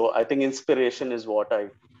 So I think inspiration is what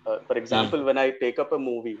for example, when I take up a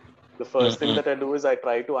movie, the first thing that I do is I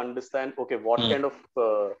try to understand, okay, what kind of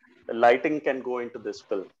lighting can go into this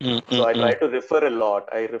film. So I try to refer a lot.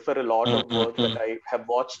 I refer a lot of work that I have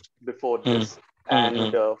watched before this.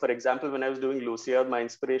 And for example, when I was doing Lucia, my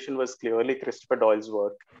inspiration was clearly Christopher Doyle's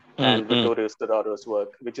work and Vittorio Storaro's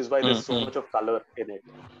work, which is why there's so much of color in it.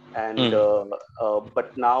 And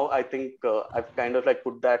but now I think I've kind of like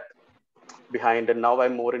put that behind, and now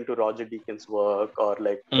I'm more into Roger Deakins' work, or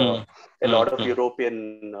like a lot of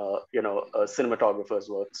European cinematographers'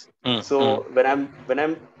 works. So when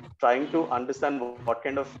I'm trying to understand what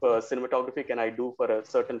kind of cinematography can I do for a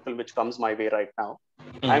certain film which comes my way right now,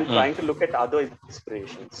 I'm trying to look at other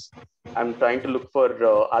inspirations. I'm trying to look for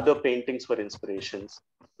other paintings for inspirations,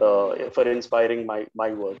 for inspiring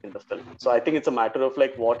my work in the film. So I think it's a matter of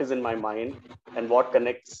like what is in my mind and what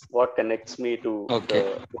connects me to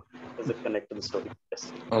does it connect to the story?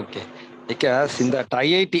 Yes. Okay. Because in that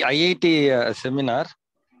IIT seminar,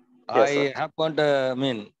 Yes, I happened,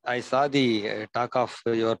 I saw the talk of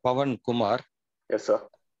your Pawan Kumar. Yes, sir.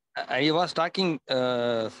 He was talking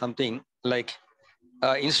something like,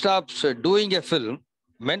 instead of doing a film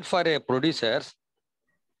meant for a producer,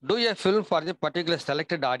 do a film for the particular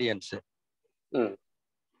selected audience. Mm.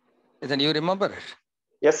 Then you remember it?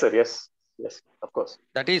 Yes, sir. Yes. Yes, of course.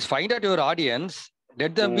 That is, find out your audience,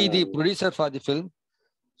 let them be the producer for the film,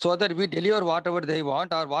 so that we deliver whatever they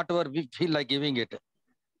want or whatever we feel like giving it.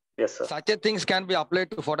 Yes, sir. Such a things can be applied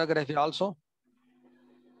to photography also.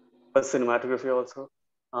 For cinematography also.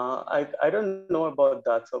 I don't know about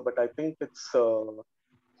that, sir, but I think it's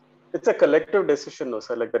a collective decision, though,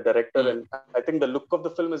 sir. Like the director, and I think the look of the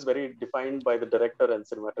film is very defined by the director and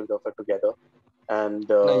cinematographer together. And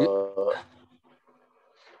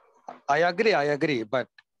I agree. But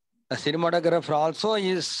a cinematographer also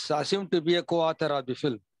is assumed to be a co-author of the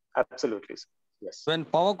film. Absolutely, sir. Yes. When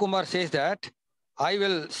Pawan Kumar says that, I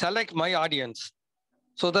will select my audience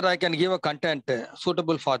so that I can give a content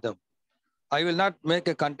suitable for them. I will not make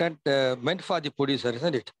a content meant for the producer,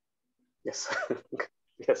 isn't it? Yes.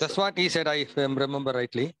 Yes. That's what he said, if I remember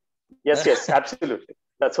rightly. Yes, absolutely.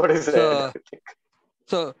 That's what he said.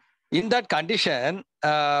 So in that condition,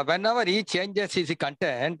 whenever he changes his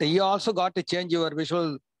content, he also got to change your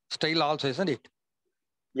visual style also, isn't it?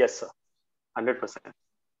 Yes, sir. 100%.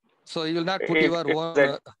 So you will not put your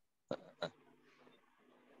own...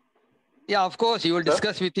 Yeah, of course, you will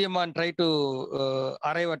discuss with him and try to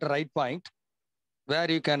arrive at the right point where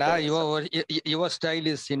you can have your style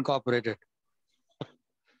is incorporated.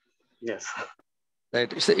 Yes.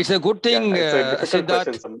 Right. It's a good thing, it's a difficult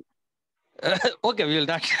question. Okay, we will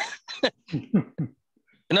not.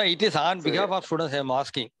 It is on behalf of students I'm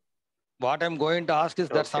asking. What I'm going to ask is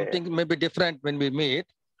that something may be different when we meet.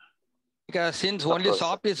 Because since only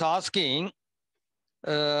SOP is asking,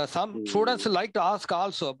 some students like to ask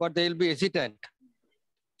also, but they'll be hesitant.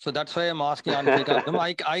 So that's why I'm asking on behalf of them.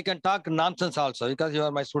 I can talk nonsense also because you are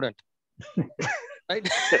my student. Right?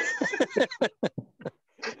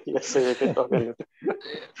 Yes, sir, you can talk anything.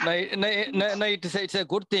 It's a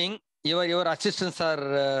good thing. Your assistants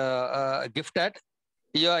are gifted.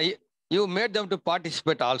 You made them to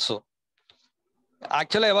participate also.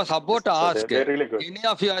 Actually, I was about to ask, they're really good. any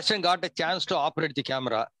of you assistants got a chance to operate the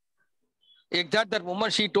camera? Exact that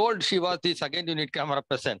moment she told she was the second unit camera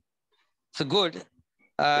person. So good.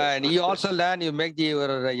 And you also learn, you make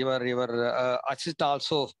your assistant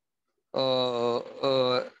also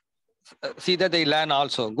see that they learn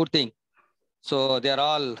also. Good thing. So they are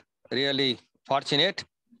all really fortunate.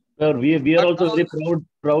 Sir, we are also very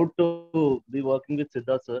proud to be working with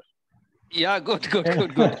Siddhartha, sir. Yeah, good.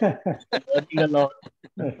 Learning a lot.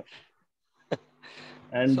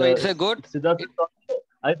 And so it's a good. Siddhartha,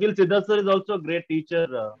 I feel Siddhartha sir is also a great teacher.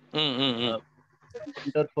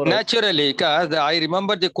 Naturally, because I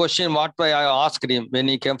remember the question what I asked him when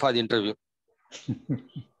he came for the interview.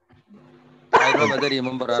 I don't know whether you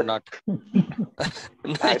remember or not.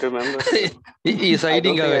 I remember. He's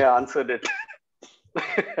hiding away. I answered it.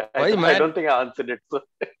 I don't think I answered it. So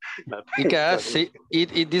because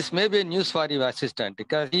this may be news for your assistant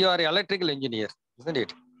because you are an electrical engineer, isn't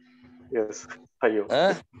it? Yes.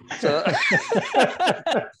 So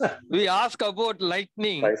we ask about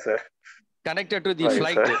lightning connected to the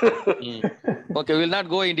flight. Okay, we'll not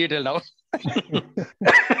go in detail now.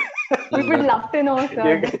 We would love to know,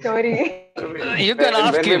 sir, the story. You can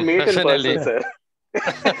ask him personally.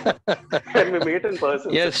 When we meet in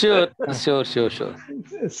person. Yes, sure.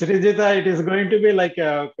 Srijita, it is going to be like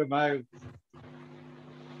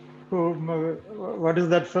what is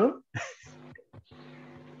that film?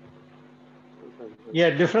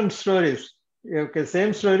 Yeah, different stories. Okay,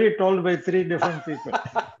 same story told by 3 different people.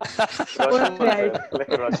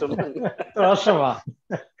 Rashomon.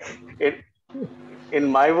 In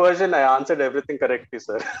my version, I answered everything correctly,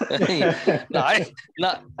 sir.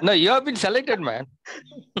 No, you have been selected, man.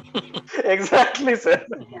 Exactly, sir.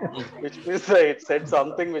 Which means it said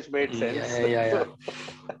something which made sense. Yeah.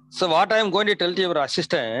 So what I am going to tell to your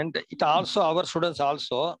assistant, it also our students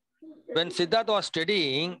also, when Siddhartha was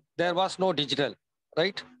studying, there was no digital,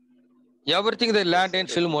 right? Everything they learned in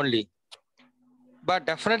film only. But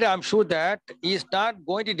definitely, I'm sure that he is not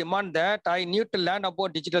going to demand that I need to learn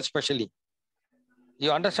about digital especially.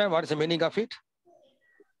 You understand what is the meaning of it?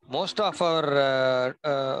 Most of our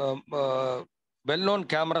well-known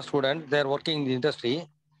camera students, they're working in the industry.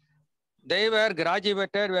 They were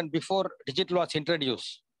graduated when before digital was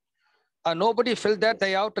introduced. And nobody felt that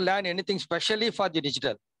they have to learn anything specially for the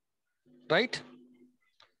digital, right?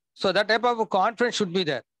 So that type of confidence should be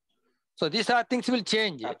there. So these are things will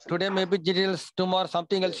change. Absolutely. Today maybe details, tomorrow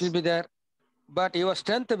something else will be there. But your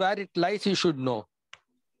strength, where it lies, you should know,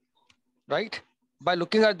 right? By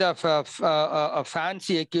looking at the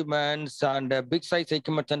fancy equipments and big size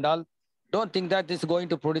equipments and all, don't think that this is going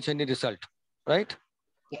to produce any result, right?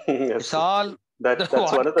 Yes, it's all that's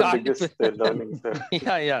one of the biggest learnings.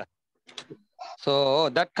 Yeah. So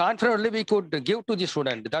that confidence only we could give to the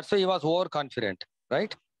student. That's why he was overconfident,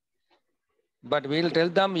 right? But we'll tell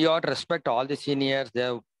them you have to respect all the seniors. They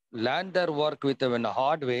have learned their work with them in a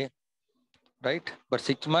hard way, right? But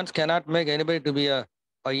 6 months cannot make anybody to be a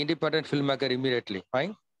independent filmmaker immediately,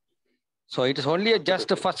 fine? So it is only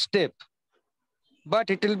just a first step.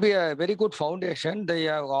 But it will be a very good foundation. They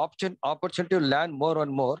have opportunity to learn more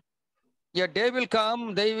and more. A day will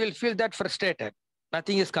come, they will feel that frustrated.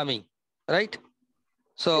 Nothing is coming, right?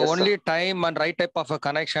 So Yes, only sir. time and right type of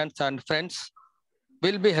connections and friends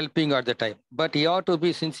will be helping you at the time. But you have to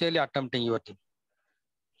be sincerely attempting your thing.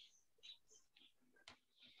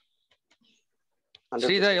 100%.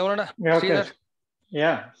 Sridhar, Yavarana? Yeah, okay. Sridhar?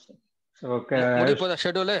 Yeah. So, okay. Mudi for the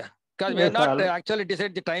schedule. Because we have not actually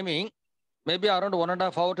decided the timing. Maybe around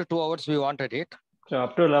 1.5 hours to 2 hours we wanted it. So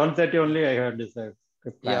up to 11:30 only I heard this.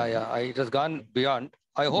 Yeah. It has gone beyond.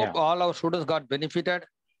 I hope all our students got benefited.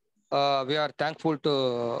 We are thankful to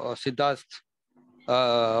Siddharth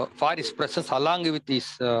for his presence along with his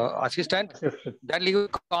assistant. That gives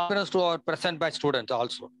confidence to our present batch students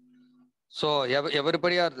also. So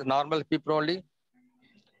everybody are normal people only.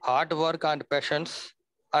 Hard work and patience,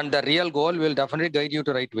 and the real goal will definitely guide you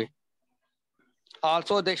to the right way.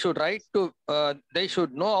 Also, they should they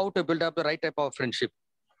should know how to build up the right type of friendship,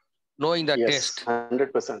 knowing the taste.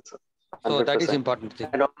 100%, sir. 100%. So that is important thing.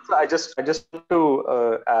 And also, I just want to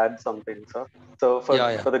add something, sir. So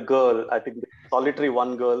for the girl, I think solitary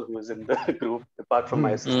one girl who is in the group, apart from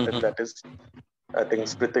my assistant, that is, I think,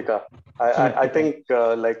 Smritika. I think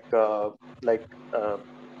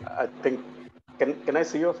I think. Can I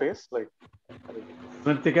see your face? Like,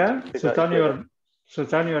 Smritika,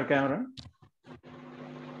 switch on your camera.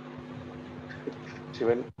 She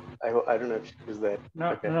went. I don't know if she's there. No,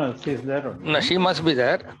 she's there. No, she must be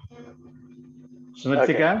there. Smritika?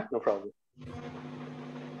 Okay, no problem.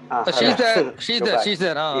 She's there. She's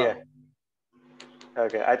there. Yeah.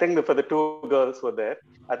 Okay. I think for the two girls who are there,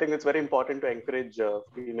 I think it's very important to encourage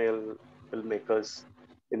female filmmakers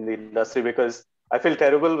in the industry, because I feel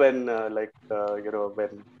terrible when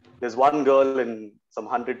when there's one girl in some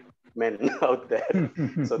 100 men out there.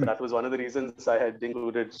 So that was one of the reasons I had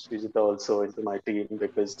included Srijita also into my team,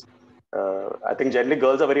 because I think generally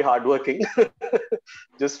girls are very hardworking.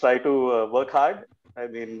 Just try to work hard. I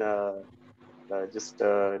mean, just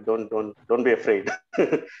don't be afraid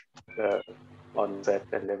on set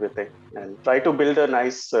and everything, and try to build a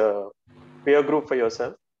nice peer group for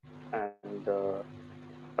yourself, and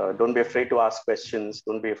don't be afraid to ask questions.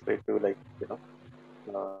 Don't be afraid to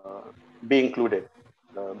be included,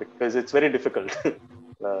 because it's very difficult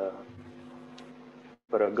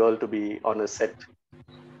for a girl to be on a set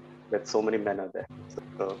with so many men are there.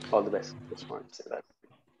 So all the best. Just wanted to say that.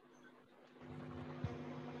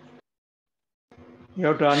 You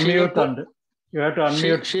have to unmute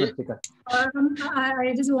Smritika. I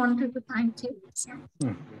just wanted to thank you.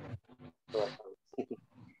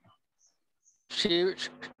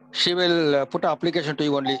 She will put an application to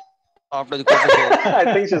you only after the course is over. I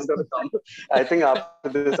think she's going to come. I think after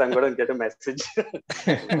this, I'm going to get a message.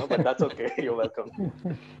 But that's okay. You're welcome.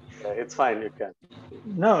 It's fine. You can.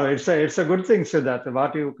 No, it's a good thing, Siddhartha.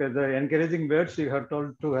 The encouraging words you have told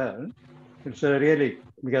to her, it's really,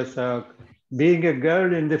 because being a girl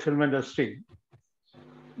in the film industry,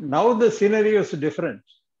 now the scenario is different,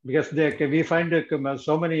 because we find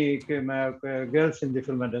so many girls in the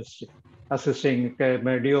film industry, assisting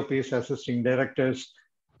DOPs, assisting directors.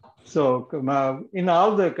 So in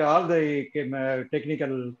all the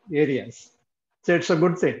technical areas, so it's a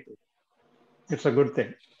good thing. It's a good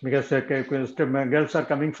thing, because girls are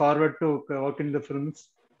coming forward to work in the films,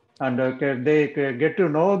 and they get to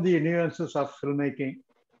know the nuances of filmmaking.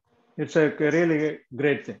 It's a really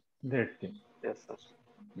great thing. Great thing. Yes, sir.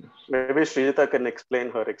 Maybe Srijita can explain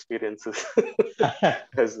her experiences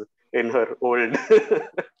as in her old.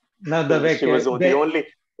 She was the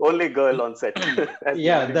only girl on set. The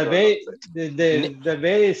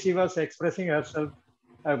way she was expressing herself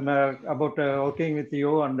about working with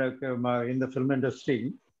you and in the film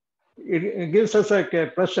industry, it gives us a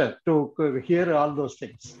pleasure to hear all those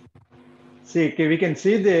things. See, we can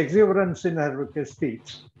see the exuberance in her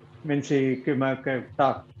speech when she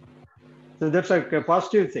talked. So that's a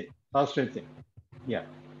positive thing. Positive thing. Yeah.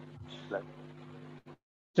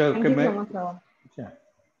 So, thank you so much, sir. Yeah.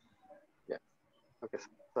 Okay,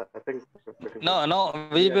 so I think no,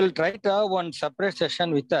 we will try to have one separate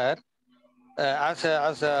session with her as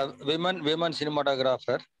a women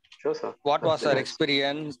cinematographer. Sure, sir. What was her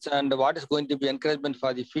experience and what is going to be encouragement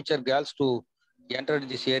for the future girls to enter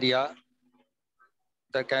this area?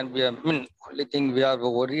 There can be only thing we are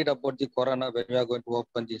worried about the corona when we are going to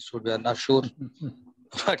open this shoot. We are not sure,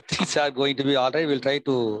 but things are going to be all right. We'll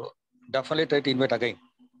definitely try to invite again.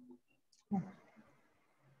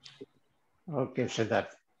 Okay, Siddharth.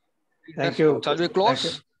 Thank you. Shall we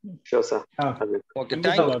close? Sure, sir. Okay,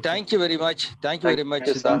 thank you very much. Thank you very much,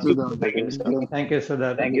 Siddharth. Thank you,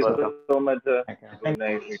 Siddharth. Thank you so much, sir. Good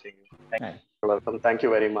night meeting you. You're welcome. Thank you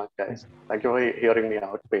very much, guys. Thank you for hearing me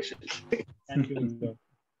out patiently. Thank you, sir.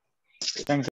 Thanks.